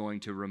back, he's going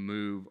to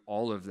remove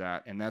all of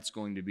that. And that's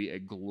going to be a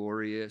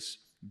glorious,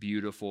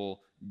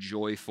 beautiful,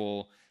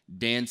 joyful,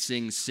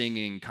 dancing,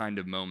 singing kind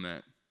of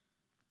moment.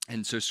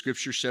 And so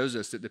Scripture shows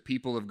us that the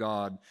people of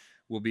God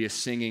will be a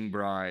singing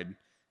bride.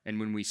 And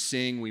when we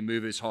sing, we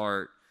move his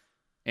heart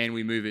and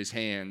we move his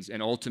hands.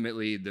 And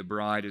ultimately, the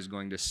bride is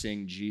going to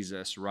sing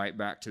Jesus right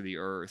back to the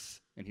earth,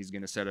 and he's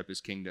going to set up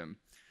his kingdom.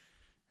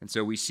 And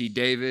so we see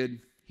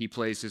David, he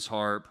plays his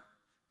harp,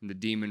 and the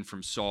demon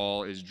from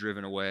Saul is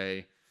driven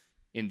away.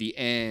 In the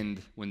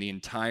end, when the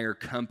entire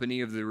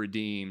company of the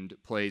redeemed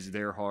plays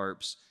their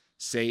harps,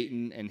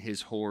 Satan and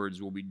his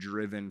hordes will be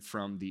driven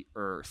from the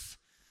earth.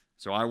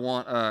 So I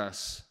want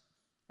us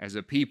as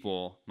a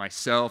people,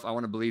 myself, I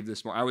want to believe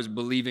this more. I was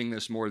believing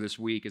this more this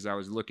week as I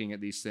was looking at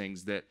these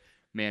things, that,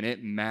 man,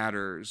 it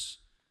matters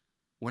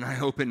when I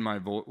open my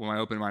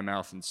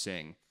mouth and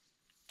sing.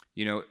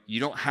 You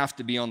don't have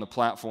to be on the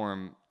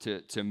platform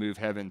to move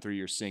heaven through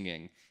your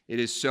singing. It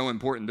is so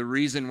important. The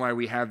reason why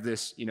we have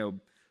this,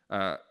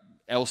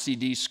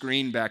 LCD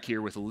screen back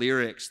here with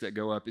lyrics that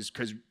go up is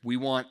because we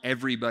want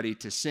everybody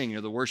to sing.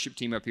 The worship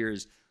team up here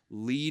is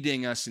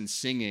leading us in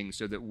singing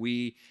so that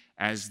we,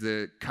 as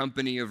the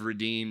company of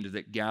redeemed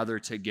that gather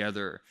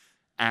together,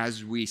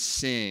 as we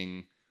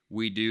sing,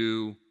 we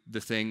do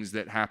the things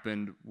that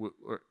happened.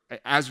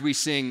 As we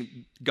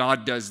sing,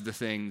 God does the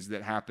things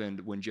that happened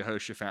when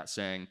Jehoshaphat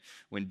sang,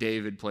 when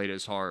David played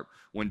his harp,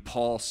 when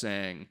Paul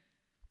sang,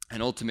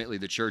 and ultimately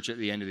the church at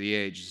the end of the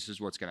age. This is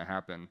what's going to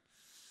happen.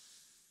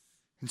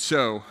 And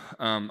so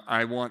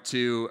I want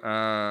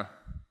to,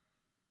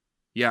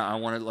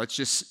 let's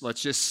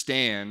just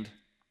stand.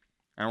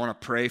 I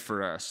want to pray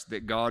for us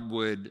that God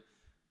would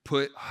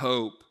put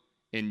hope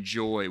and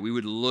joy. We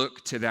would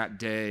look to that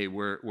day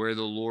where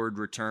the Lord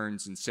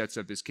returns and sets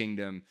up his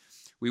kingdom.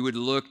 We would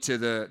look to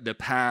the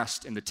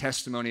past and the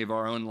testimony of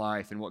our own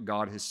life and what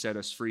God has set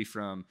us free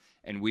from,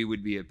 and we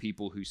would be a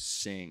people who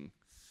sing.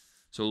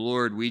 So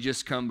Lord, we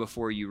just come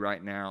before you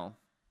right now.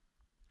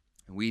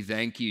 And we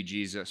thank you,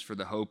 Jesus, for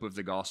the hope of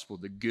the gospel,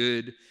 the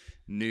good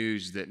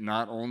news that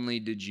not only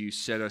did you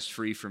set us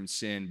free from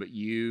sin, but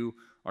you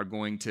are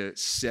going to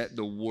set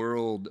the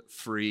world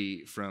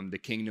free from the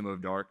kingdom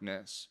of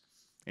darkness.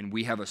 And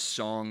we have a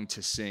song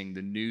to sing,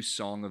 the new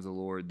song of the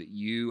Lord, that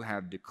you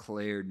have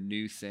declared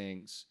new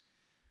things.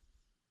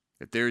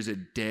 That there's a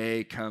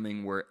day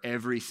coming where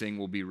everything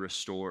will be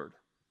restored.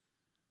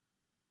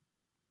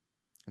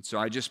 And so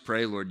I just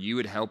pray, Lord, you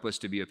would help us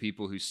to be a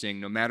people who sing.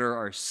 No matter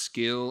our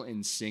skill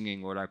in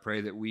singing, Lord, I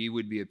pray that we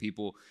would be a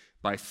people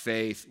by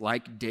faith,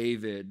 like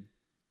David,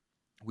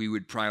 we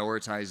would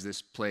prioritize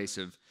this place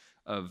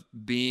of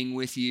being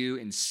with you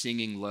and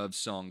singing love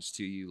songs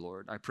to you,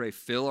 Lord. I pray,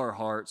 fill our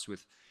hearts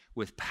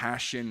with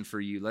passion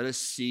for you. Let us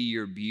see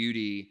your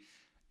beauty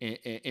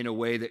in a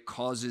way that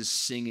causes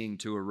singing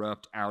to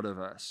erupt out of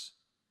us.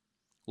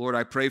 Lord,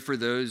 I pray for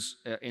those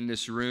in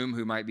this room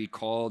who might be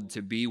called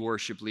to be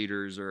worship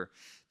leaders or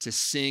to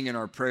sing in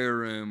our prayer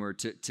room or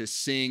to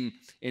sing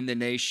in the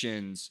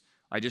nations.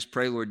 I just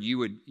pray, Lord, you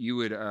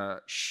would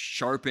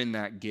sharpen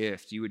that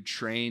gift. You would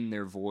train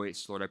their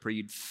voice, Lord. I pray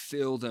you'd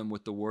fill them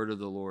with the word of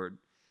the Lord.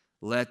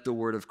 Let the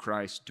word of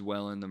Christ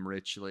dwell in them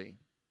richly.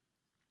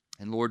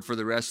 And Lord, for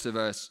the rest of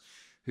us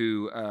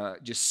who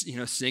just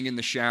sing in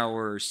the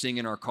shower or sing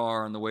in our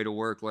car on the way to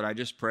work, Lord, I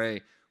just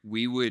pray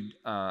we would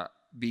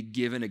be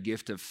given a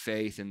gift of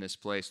faith in this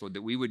place, Lord,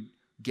 that we would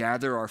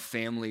gather our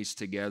families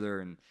together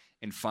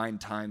and find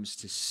times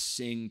to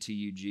sing to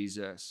you,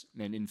 Jesus,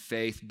 and in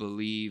faith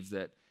believe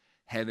that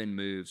heaven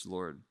moves,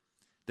 Lord,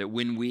 that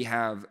when we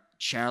have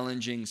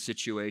challenging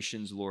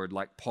situations, Lord,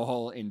 like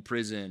Paul in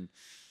prison,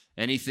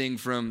 anything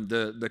from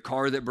the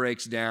car that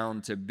breaks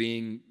down to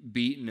being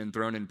beaten and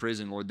thrown in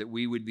prison, Lord, that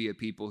we would be a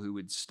people who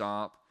would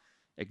stop,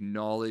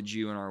 acknowledge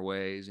you in our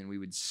ways, and we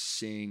would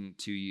sing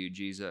to you,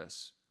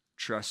 Jesus,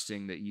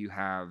 trusting that you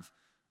have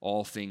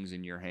all things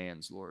in your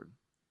hands, Lord.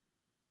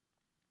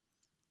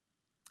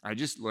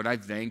 Lord, I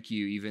thank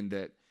you even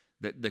that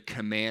the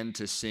command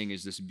to sing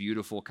is this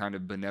beautiful kind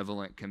of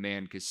benevolent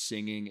command, because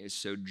singing is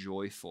so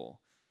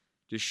joyful.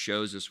 Just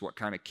shows us what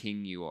kind of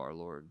king you are,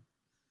 Lord.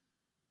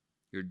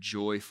 You're a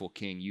joyful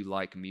king. You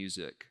like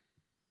music.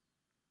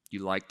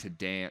 You like to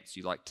dance.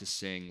 You like to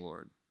sing,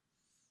 Lord.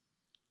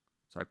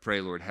 So I pray,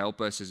 Lord,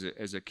 help us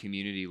as a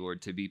community,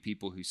 Lord, to be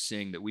people who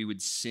sing, that we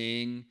would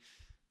sing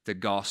the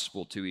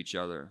gospel to each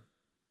other.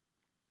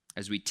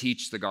 As we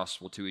teach the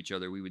gospel to each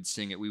other, we would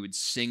sing it. We would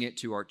sing it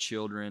to our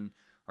children.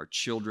 Our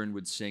children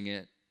would sing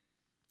it,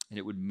 and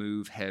it would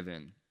move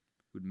heaven,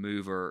 would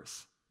move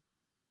earth.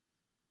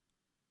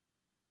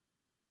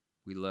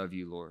 We love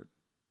you, Lord.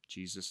 In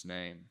Jesus'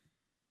 name,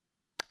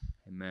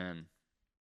 amen.